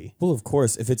specifically. Well, of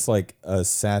course, if it's like a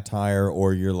satire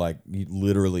or you're like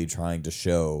literally trying to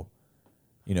show,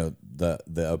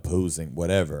 the opposing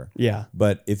whatever. Yeah.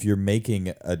 But if you're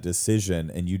making a decision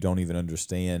and you don't even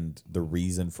understand the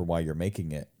reason for why you're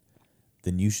making it,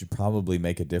 then you should probably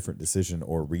make a different decision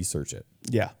or research it.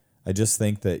 Yeah. I just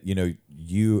think that,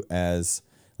 you as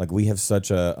like we have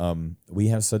such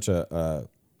a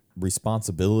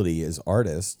responsibility as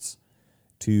artists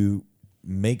to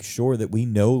make sure that we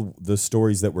know the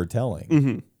stories that we're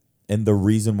telling and the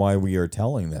reason why we are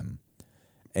telling them.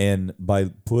 And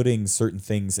by putting certain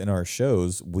things in our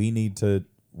shows, we need to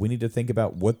think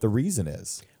about what the reason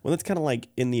is. Well, that's kind of like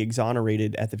in the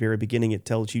Exonerated at the very beginning. It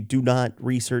tells you do not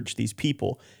research these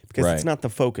people because it's not the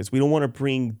focus. We don't want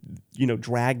to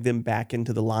drag them back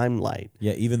into the limelight.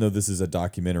 Yeah, even though this is a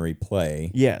documentary play.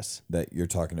 Yes, that you're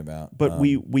talking about. But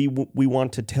we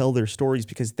want to tell their stories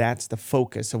because that's the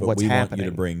focus of what's happening. We want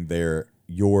you to bring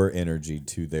your energy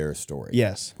to their story.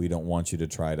 Yes. We don't want you to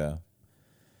try to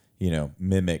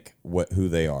mimic who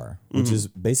they are, which is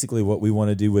basically what we want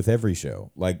to do with every show.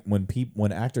 Like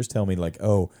when actors tell me like,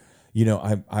 oh,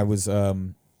 I was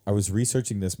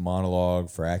researching this monologue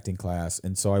for acting class,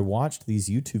 and so I watched these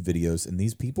YouTube videos, and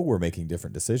these people were making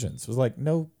different decisions. It was like,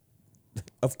 no,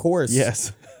 of course,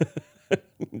 yes,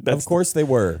 of course they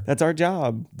were. That's our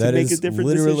job. That make is a different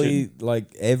literally decision.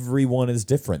 Like everyone is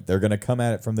different. They're going to come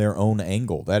at it from their own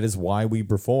angle. That is why we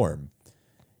perform.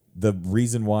 The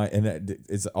reason why, and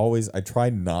it's always, I try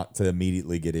not to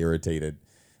immediately get irritated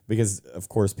because, of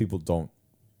course, people don't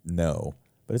know.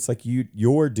 But it's like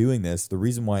you're doing this. The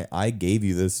reason why I gave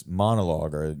you this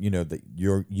monologue, or that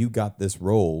you got this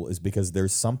role, is because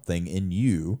there's something in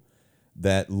you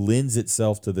that lends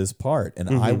itself to this part, and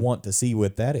I want to see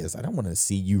what that is. I don't want to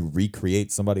see you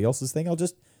recreate somebody else's thing. I'll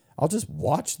just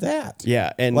watch that.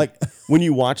 Yeah, and like when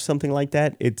you watch something like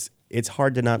that, it's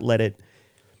hard to not let it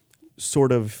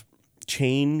sort of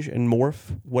change and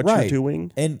morph what you're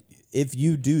doing. And if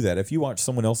you do that, if you watch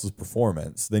someone else's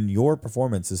performance, then your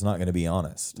performance is not going to be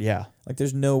honest. Yeah. Like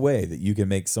there's no way that you can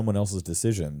make someone else's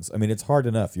decisions. I mean, it's hard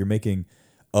enough. You're making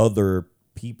other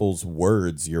people's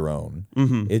words your own.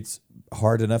 It's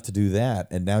hard enough to do that.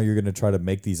 And now you're going to try to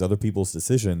make these other people's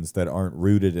decisions that aren't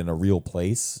rooted in a real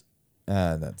place.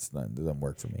 That doesn't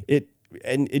work for me. It's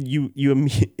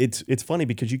funny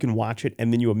because you can watch it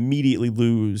and then you immediately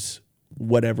lose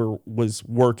whatever was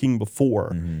working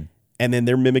before, and then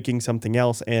they're mimicking something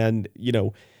else. And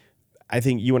I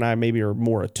think you and I maybe are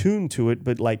more attuned to it,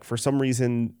 but like for some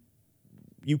reason,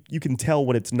 you can tell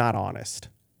when it's not honest.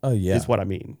 Oh yeah, is what I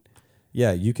mean.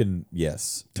 Yeah, you can.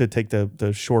 Yes, to take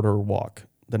the shorter walk,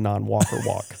 the non-walker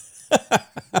walk.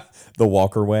 The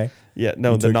walker way? Yeah,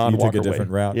 no, the non-walker way. You took a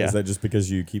different route? Yeah. Is that just because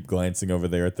you keep glancing over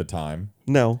there at the time?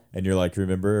 No. And you're like,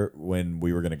 remember when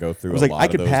we were going to go through I was a like, lot I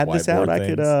could of those pad this out. whiteboard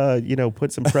I things? could,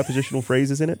 put some prepositional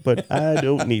phrases in it, but I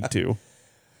don't need to.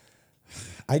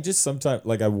 I just sometimes,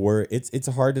 it's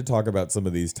hard to talk about some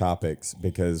of these topics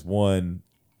because, one,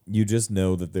 you just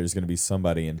know that there's going to be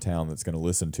somebody in town that's going to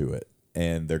listen to it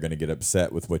and they're going to get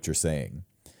upset with what you're saying.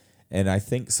 And I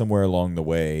think somewhere along the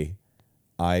way,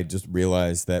 I just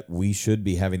realized that we should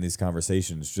be having these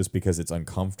conversations just because it's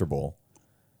uncomfortable.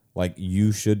 Like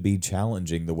you should be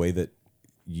challenging the way that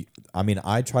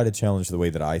I try to challenge the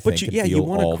way that I think and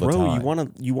feel all the time.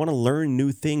 You want to learn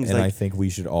new things. And I think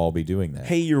we should all be doing that.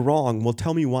 Hey, you're wrong. Well,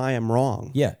 tell me why I'm wrong.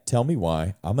 Yeah, tell me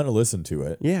why. I'm going to listen to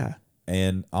it. Yeah.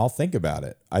 And I'll think about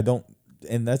it.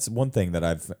 And that's one thing that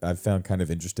I've found kind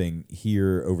of interesting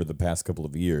here over the past couple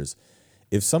of years.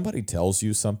 If somebody tells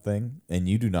you something and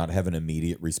you do not have an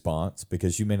immediate response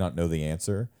because you may not know the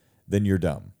answer, then you're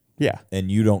dumb. Yeah. And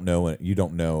you don't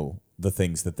know the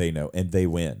things that they know, and they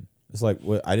win. It's like,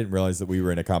 I didn't realize that we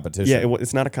were in a competition. Yeah,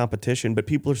 it's not a competition, but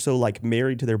people are so like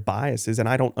married to their biases, and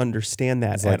I don't understand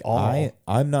that at all.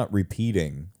 I'm not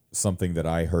repeating something that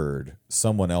I heard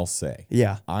someone else say.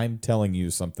 Yeah. I'm telling you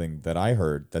something that I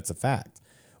heard that's a fact,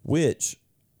 which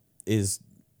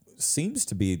seems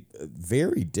to be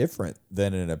very different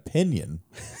than an opinion.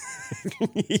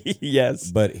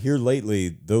 Yes. But here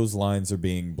lately, those lines are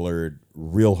being blurred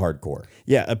real hardcore.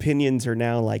 Yeah. Opinions are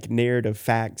now like narrative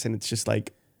facts, and it's just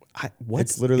like,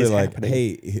 what's It's literally like, happening?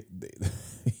 hey,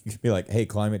 you could be like, hey,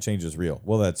 climate change is real.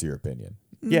 Well, that's your opinion.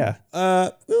 Yeah.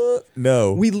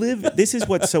 No. This is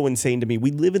what's so insane to me.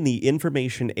 We live in the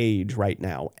information age right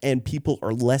now, and people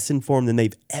are less informed than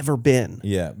they've ever been.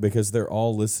 Yeah, because they're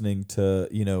all listening to,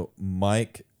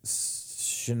 Mike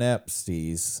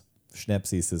Schnepsies.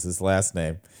 Schnepsies is his last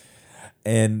name.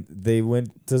 And they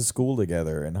went to school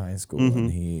together in high school,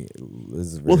 and he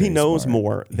is very He knows smart.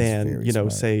 more He's than, very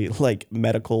smart. say, like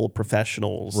medical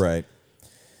professionals Right.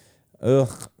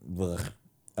 Ugh.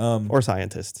 or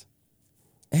scientists.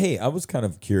 Hey, I was kind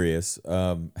of curious.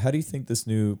 How do you think this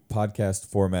new podcast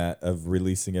format of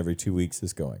releasing every 2 weeks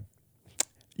is going?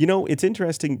 It's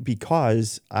interesting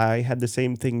because I had the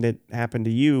same thing that happened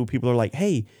to you. People are like,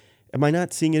 hey, am I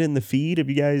not seeing it in the feed? Have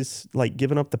you guys like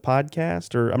given up the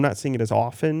podcast? Or I'm not seeing it as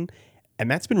often. And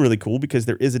that's been really cool because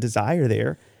there is a desire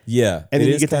there. Yeah. And then it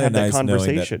you is get to kinda have that nice knowing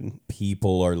conversation.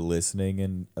 People are listening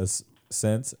in a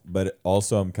sense, but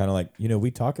also I'm kind of like,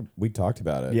 we talked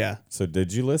about it. Yeah. So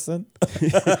did you listen?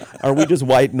 Are we just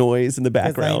white noise in the I'm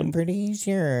background? pretty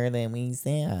sure that we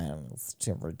said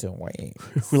chipper to wait.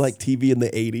 We're like TV in the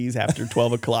 80s after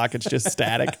 12 o'clock. It's just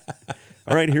static.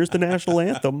 All right, here's the national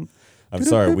anthem. I'm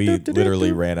sorry, we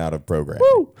literally ran out of programming.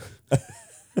 Woo!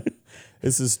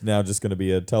 This is now just going to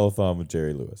be a telethon with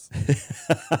Jerry Lewis.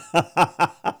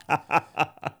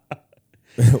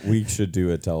 We should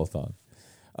do a telethon.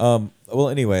 Well,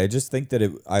 anyway, I just think that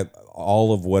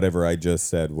all of whatever I just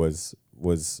said was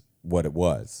what it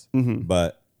was. Mm-hmm.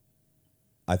 But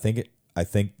I think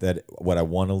that what I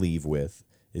want to leave with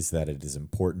is that it is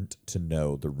important to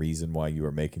know the reason why you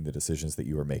are making the decisions that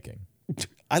you are making.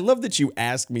 I love that you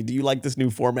asked me, do you like this new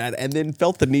format? And then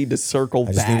felt the need to circle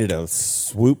I just back. needed to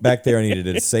swoop back there. I needed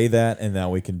to say that, and now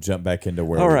we can jump back into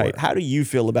where All we right. were. How do you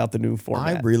feel about the new I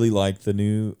format? really like the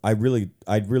new. I really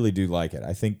do like it.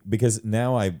 I think because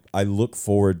now I look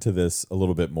forward to this a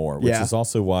little bit more, which Yeah. is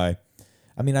also why.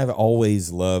 I mean, I've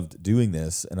always loved doing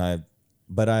this,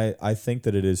 but I think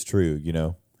that it is true.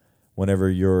 Whenever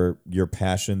your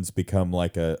passions become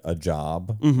like a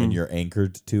job and you're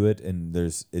anchored to it, and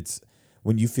it's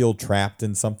when you feel trapped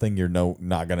in something, you're not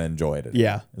going to enjoy it.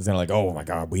 Yeah. It's kind of like, oh my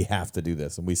God, we have to do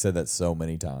this. And we said that so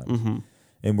many times.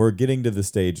 And we're getting to the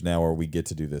stage now where we get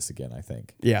to do this again, I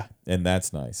think. Yeah. And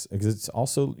that's nice because it's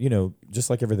also,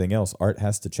 just like everything else, art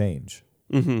has to change.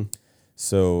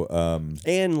 So,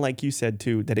 And like you said,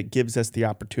 too, that it gives us the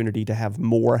opportunity to have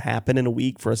more happen in a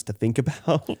week for us to think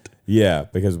about. yeah,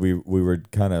 because we were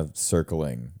kind of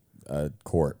circling a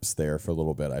corpse there for a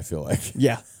little bit, I feel like.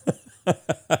 Yeah.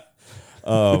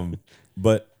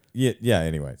 But yeah.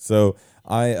 Anyway, so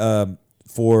I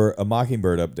for a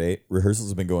Mockingbird update, rehearsals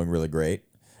have been going really great,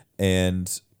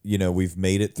 and we've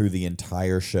made it through the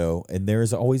entire show. And there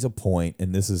is always a point,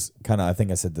 and this is kind of, I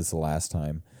think I said this the last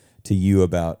time to you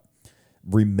about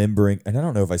remembering. And I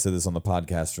don't know if I said this on the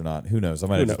podcast or not. Who knows? I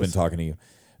might have just been talking to you,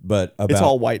 but about It's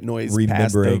all white noise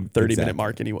past the remembering 30-minute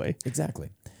mark anyway. Exactly.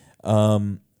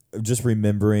 Just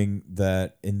remembering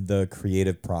that in the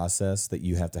creative process that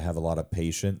you have to have a lot of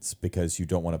patience because you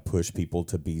don't want to push people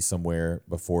to be somewhere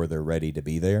before they're ready to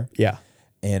be there. Yeah.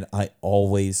 And I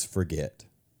always forget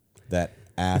that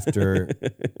after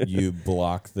you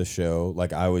block the show,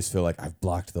 like I always feel like I've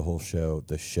blocked the whole show.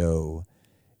 The show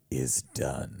is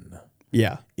done.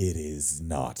 Yeah. It is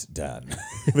not done.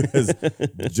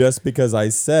 Just because I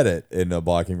said it in a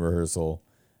blocking rehearsal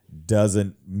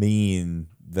doesn't mean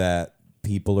that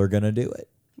people are going to do it.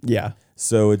 Yeah.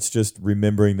 So it's just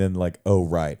remembering then like, oh,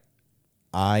 right,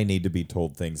 I need to be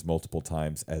told things multiple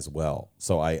times as well.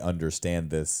 So I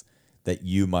understand this, that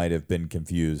you might have been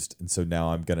confused. And so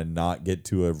now I'm going to not get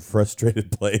to a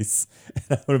frustrated place.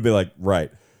 And I'm going to be like,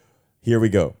 right, here we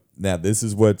go. Now this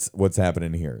is what's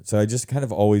happening here. So I just kind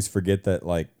of always forget that,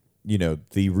 like,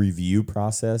 the review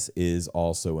process is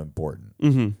also important.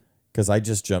 Mm-hmm. Because I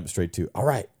just jump straight to, all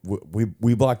right,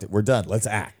 we blocked it. We're done. Let's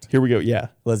act. Here we go. Yeah.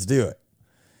 Let's do it.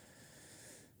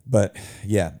 But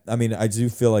yeah, I mean, I do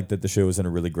feel like that the show is in a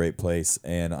really great place,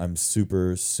 and I'm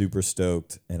super, super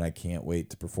stoked, and I can't wait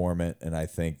to perform it. And I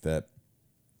think that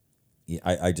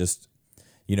I just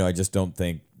don't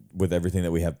think with everything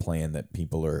that we have planned that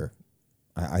people are,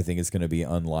 I think it's going to be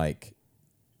unlike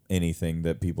anything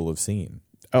that people have seen.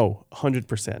 Oh,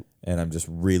 100%. And I'm just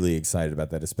really excited about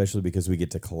that, especially because we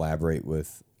get to collaborate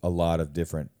with a lot of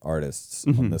different artists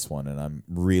on this one, and I'm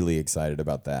really excited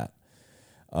about that.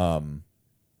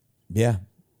 Yeah,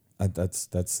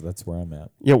 that's where I'm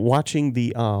at. Yeah, watching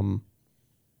the one,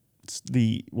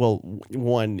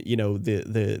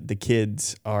 the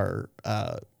kids are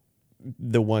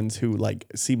the ones who like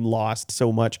seem lost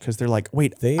so much because they're like,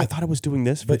 wait, I thought I was doing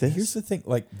this for But this. here's the thing,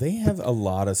 like they have a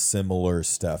lot of similar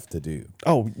stuff to do.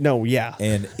 Oh no, yeah,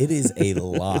 And it is a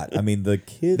lot. I mean, the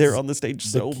kids they're on the stage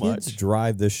so kids much.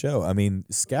 drive the show. I mean,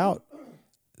 Scout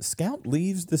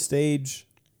leaves the stage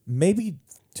maybe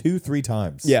 2-3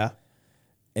 times. Yeah,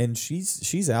 And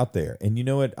she's out there. And you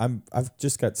know what? I've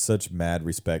just got such mad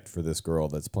respect for this girl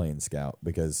that's playing Scout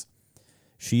because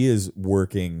she is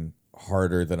working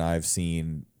harder than I've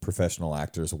seen professional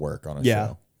actors work on a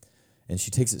show. And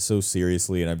she takes it so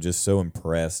seriously, and I'm just so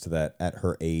impressed that at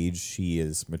her age she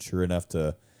is mature enough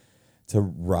to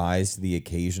rise to the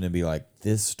occasion and be like,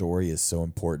 this story is so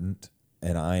important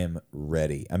and I am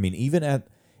ready. I mean, even at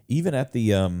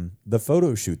the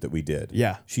photo shoot that we did.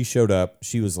 Yeah. She showed up,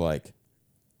 she was like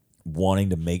wanting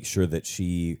to make sure that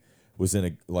she was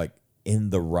in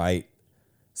the right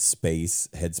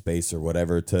headspace or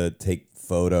whatever to take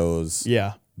photos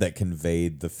that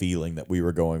conveyed the feeling that we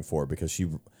were going for because she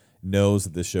knows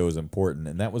that this show is important.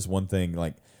 And that was one thing,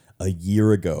 like a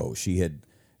year ago, she had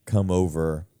come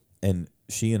over and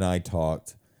she and I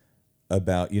talked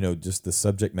about, just the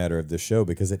subject matter of this show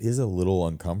because it is a little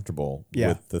uncomfortable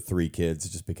with the 3 kids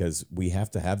just because we have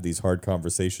to have these hard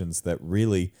conversations that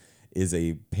really is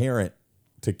a parent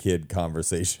to kid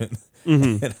conversation.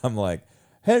 And I'm like,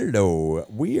 hello,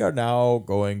 we are now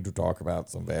going to talk about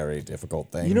some very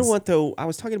difficult things. You know what, though? I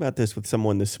was talking about this with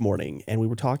someone this morning, and we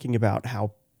were talking about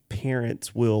how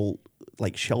parents will,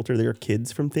 like, shelter their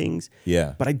kids from things.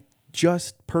 Yeah. But I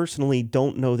just personally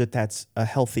don't know that that's a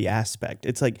healthy aspect.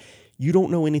 It's like you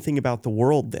don't know anything about the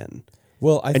world then.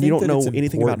 Well, I think you don't that know it's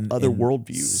anything about important other in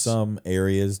worldviews. Some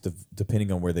areas,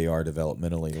 depending on where they are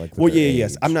developmentally, like with Well, their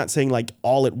yes. age. I'm not saying like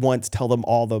all at once tell them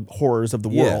all the horrors of the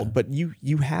Yeah. world, but you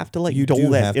have to like You dole do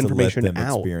that have information to let them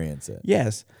out. experience it.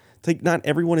 Yes. It's like not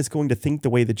everyone is going to think the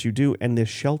way that you do, and this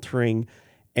sheltering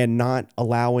and not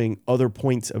allowing other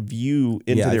points of view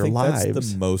into I their think lives.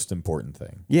 that's the most important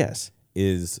thing. Yes.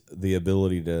 Is the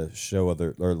ability to show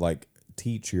other or like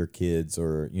teach your kids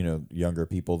or younger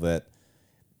people that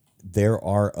there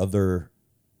are other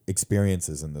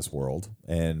experiences in this world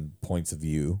and points of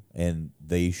view, and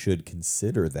they should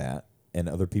consider that and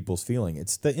other people's feeling.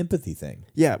 It's the empathy thing.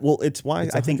 Yeah, well, it's why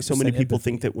It's I think so many 100% people empathy.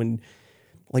 think that when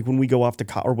we go off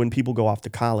to or when people go off to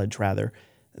college, rather,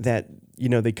 that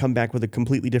they come back with a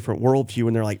completely different worldview,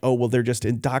 and they're like, oh, well, they're just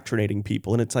indoctrinating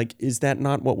people, and it's like, is that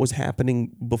not what was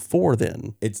happening before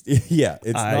then? It's not.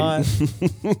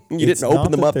 You It's didn't open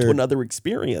not them that up to they're another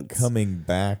experience. coming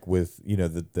back with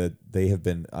that they have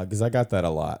been because I got that a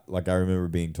lot. Like I remember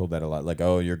being told that a lot. Like,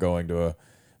 oh, you're going to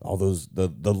all those the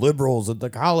liberals at the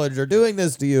college are doing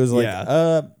this to you. It's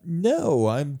like, no,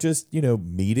 I'm just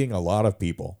meeting a lot of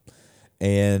people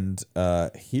and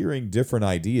hearing different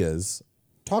ideas,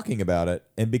 talking about it,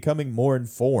 and becoming more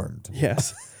informed.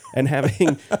 Yes. And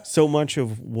having so much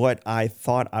of what I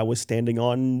thought I was standing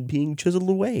on being chiseled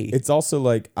away. It's also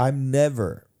like I'm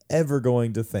never, ever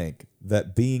going to think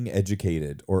that being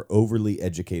educated or overly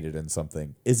educated in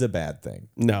something is a bad thing.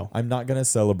 No. I'm not going to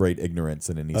celebrate ignorance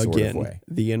in any sort of Again, way.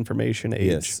 the information age.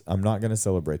 Yes, I'm not going to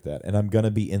celebrate that. And I'm going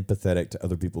to be empathetic to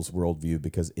other people's worldview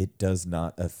because it does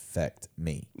not affect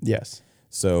me. Yes.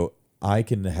 So I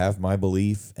can have my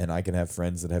belief and I can have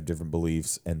friends that have different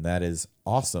beliefs. And that is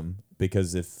awesome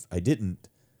because if I didn't,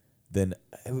 then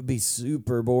it would be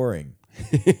super boring.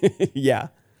 Yeah.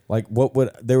 Like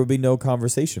there would be no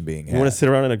conversation being had. You want to sit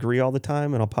around and agree all the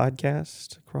time on a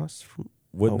podcast across from...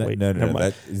 Wouldn't Oh, that- wait, no. never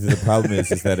mind. The problem is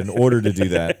that in order to do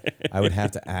that, I would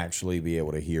have to actually be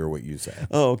able to hear what you say.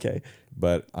 Oh, okay.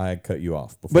 But I cut you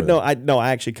off before. But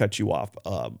I actually cut you off.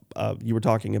 You were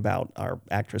talking about our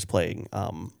actress playing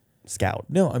Scout.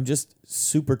 No, I'm just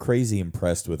super crazy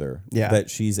impressed with her. Yeah. That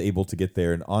she's able to get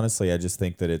there. And honestly, I just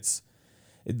think that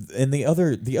and the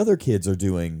other kids are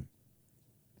doing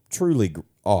truly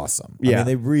awesome. I Yeah. mean,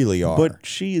 they really are. But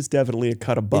she is definitely a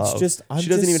cut above. It's just- I'm she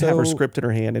doesn't just even have her so- script in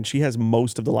her hand, and she has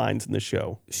most of the lines in the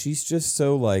show. she's just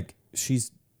so like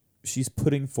she's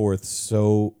putting forth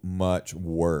so much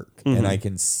work, and I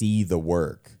can see the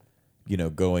work,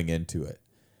 going into it.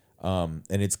 And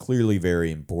it's clearly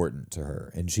very important to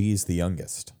her, and she's the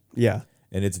youngest. Yeah.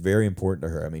 And it's very important to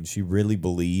her. I mean, she really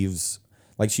believes,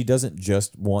 like, she doesn't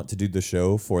just want to do the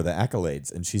show for the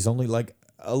accolades, and she's only like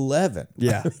 11.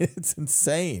 Yeah. I mean, it's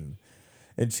insane.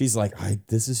 And she's like,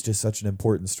 this is just such an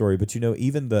important story. But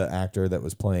even the actor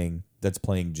that's playing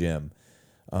Jim,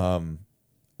 I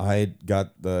had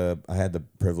the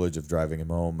privilege of driving him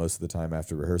home most of the time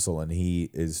after rehearsal, and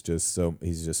he's just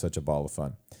such a ball of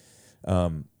fun,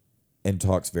 and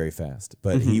talks very fast.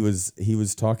 But he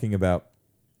was talking about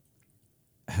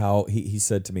how he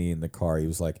said to me in the car, he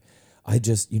was like, I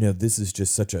just, this is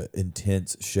just such an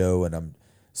intense show, and I'm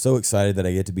so excited that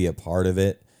I get to be a part of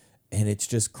it. And it's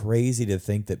just crazy to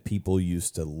think that people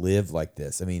used to live like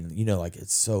this. I mean, like,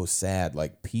 it's so sad.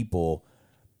 Like, people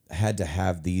had to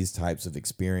have these types of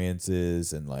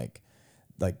experiences, and like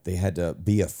they had to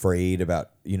be afraid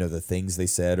about, the things they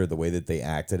said or the way that they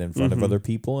acted in front of other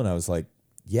people. And I was like,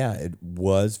 yeah, it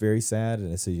was very sad.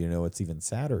 And I said, what's even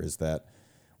sadder is that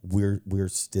we're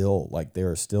still, like,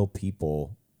 there are still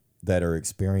people that are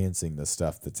experiencing the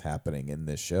stuff that's happening in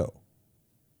this show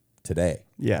today.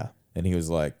 Yeah. And he was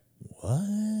like, what?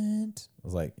 I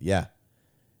was like, yeah,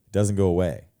 it doesn't go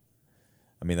away.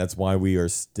 I mean, that's why we are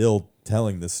still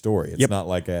telling this story. It's not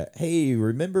like hey,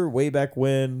 remember way back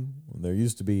when there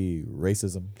used to be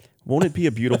racism? Won't it be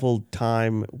a beautiful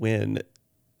time when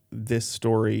this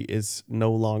story is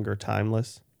no longer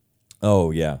timeless? Oh,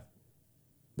 yeah.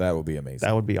 That would be amazing.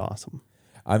 That would be awesome.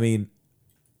 I mean,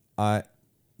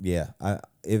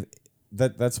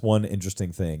 that's one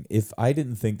interesting thing. If I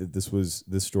didn't think that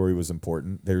this story was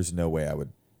important, there's no way I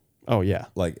would. Oh yeah.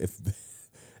 Like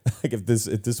if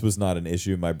this was not an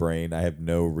issue in my brain, I have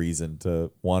no reason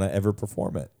to want to ever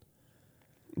perform it.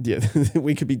 Yeah,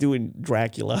 we could be doing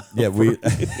Dracula. Yeah, we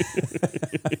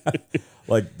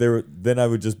like then I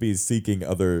would just be seeking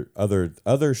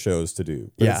other shows to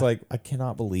do. But it's like, I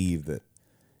cannot believe that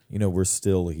we're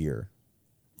still here.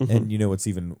 And what's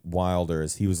even wilder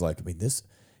is he was like, I mean,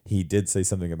 he did say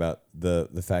something about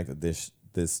the fact that this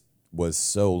was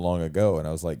so long ago, and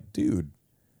I was like, dude,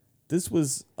 this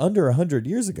was under 100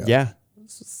 years ago. Yeah.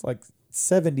 This was like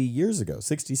 70 years ago,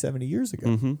 60, 70 years ago.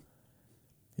 Mm-hmm.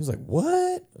 He was like,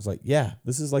 what? I was like, yeah,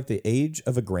 this is like the age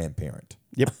of a grandparent.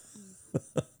 Yep.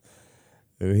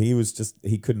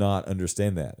 He could not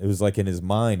understand that. It was like in his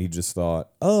mind, he just thought,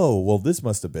 oh, well, this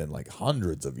must have been like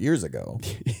hundreds of years ago.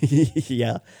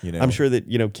 Yeah. I'm sure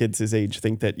that, kids his age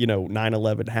think that,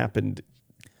 9/11 happened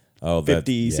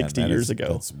 50, 60 years ago.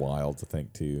 That's wild to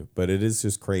think too. But it is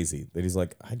just crazy that he's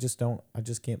like, I just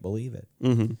can't believe it.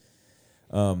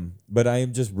 Mm-hmm. But I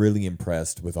am just really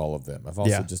impressed with all of them. I've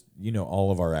also just,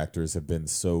 all of our actors have been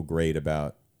so great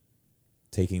about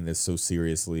taking this so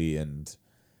seriously and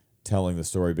telling the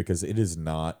story, because it is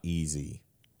not easy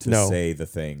to say the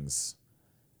things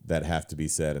that have to be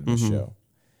said in this show.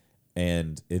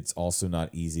 And it's also not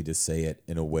easy to say it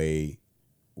in a way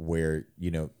where,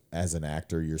 as an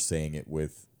actor, you're saying it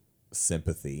with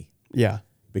sympathy. Yeah.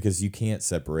 Because you can't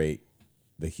separate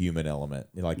the human element,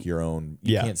 like your own.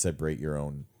 You can't separate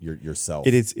yourself.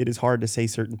 It is hard to say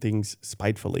certain things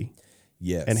spitefully.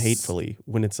 Yes. And hatefully,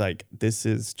 when it's like, this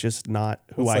is just not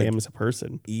who I am as a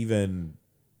person. Even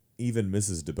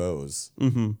Mrs.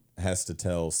 DuBose has to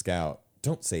tell Scout,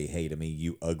 don't say hey to me,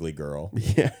 you ugly girl.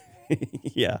 Yeah.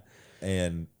 Yeah.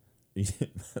 And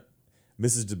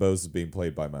Mrs. DuBose is being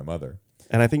played by my mother.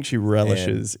 And I think she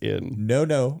relishes in.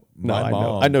 No. My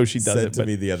mom I know she does said it, to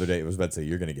me the other day, it was about to say,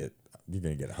 you're gonna get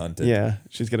hunted. Yeah.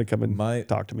 She's gonna come and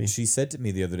talk to me. She said to me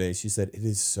the other day, she said, it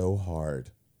is so hard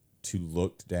to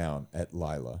look down at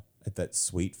Lila, at that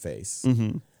sweet face,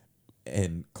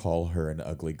 and call her an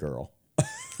ugly girl.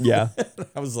 Yeah.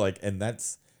 I was like, and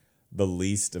that's the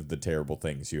least of the terrible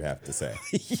things you have to say.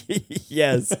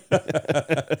 Yes.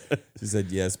 She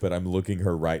said, yes, but I'm looking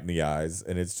her right in the eyes,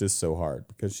 and it's just so hard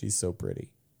because she's so pretty.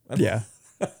 Yeah.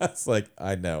 It's like,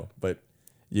 I know, but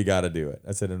you got to do it.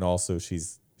 I said, and also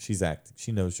she's acting.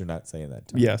 She knows you're not saying that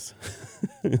to her. Yes.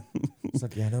 It's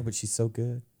like, yeah, I know, but she's so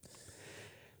good.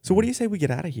 So what do you say we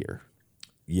get out of here?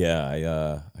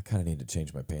 Yeah, I kind of need to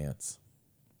change my pants.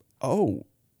 Oh,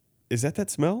 is that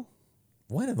smell?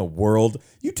 What in the world?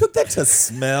 You took that to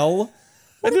smell?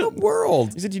 What in the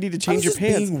world? You said you need to change your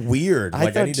pants. Being weird. I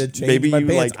need to change maybe my you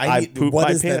pants. I pooped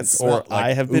my pants, or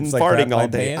I have been farting all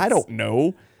day. I don't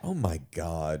know. Oh my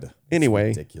God. That's anyway,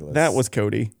 ridiculous. That was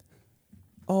Cody.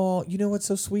 Oh, you know what's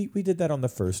so sweet? We did that on the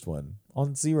first one,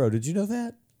 on Zero. Did you know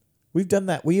that? We've done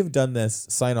that. We have done this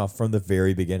sign off from the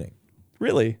very beginning.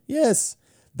 Really? Yes.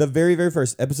 The very, very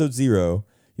first episode 0.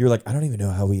 You're like, I don't even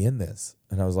know how we end this.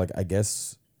 And I was like, I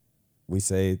guess we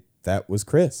say that was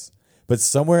Chris. But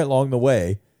somewhere along the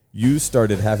way, you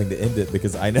started having to end it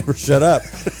because I never shut up.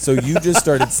 So you just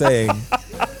started saying,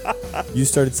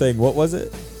 what was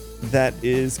it? That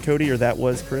is Cody, or that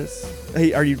was Chris.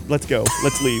 Hey, let's go.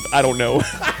 Let's leave. I don't know.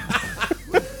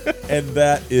 And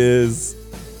that is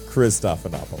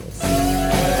Christophanopoulos.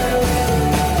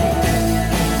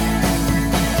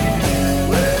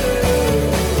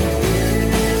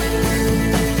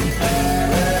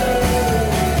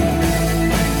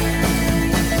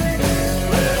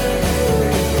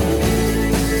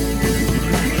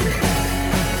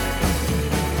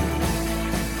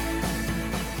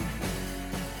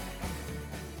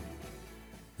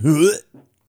 Huh?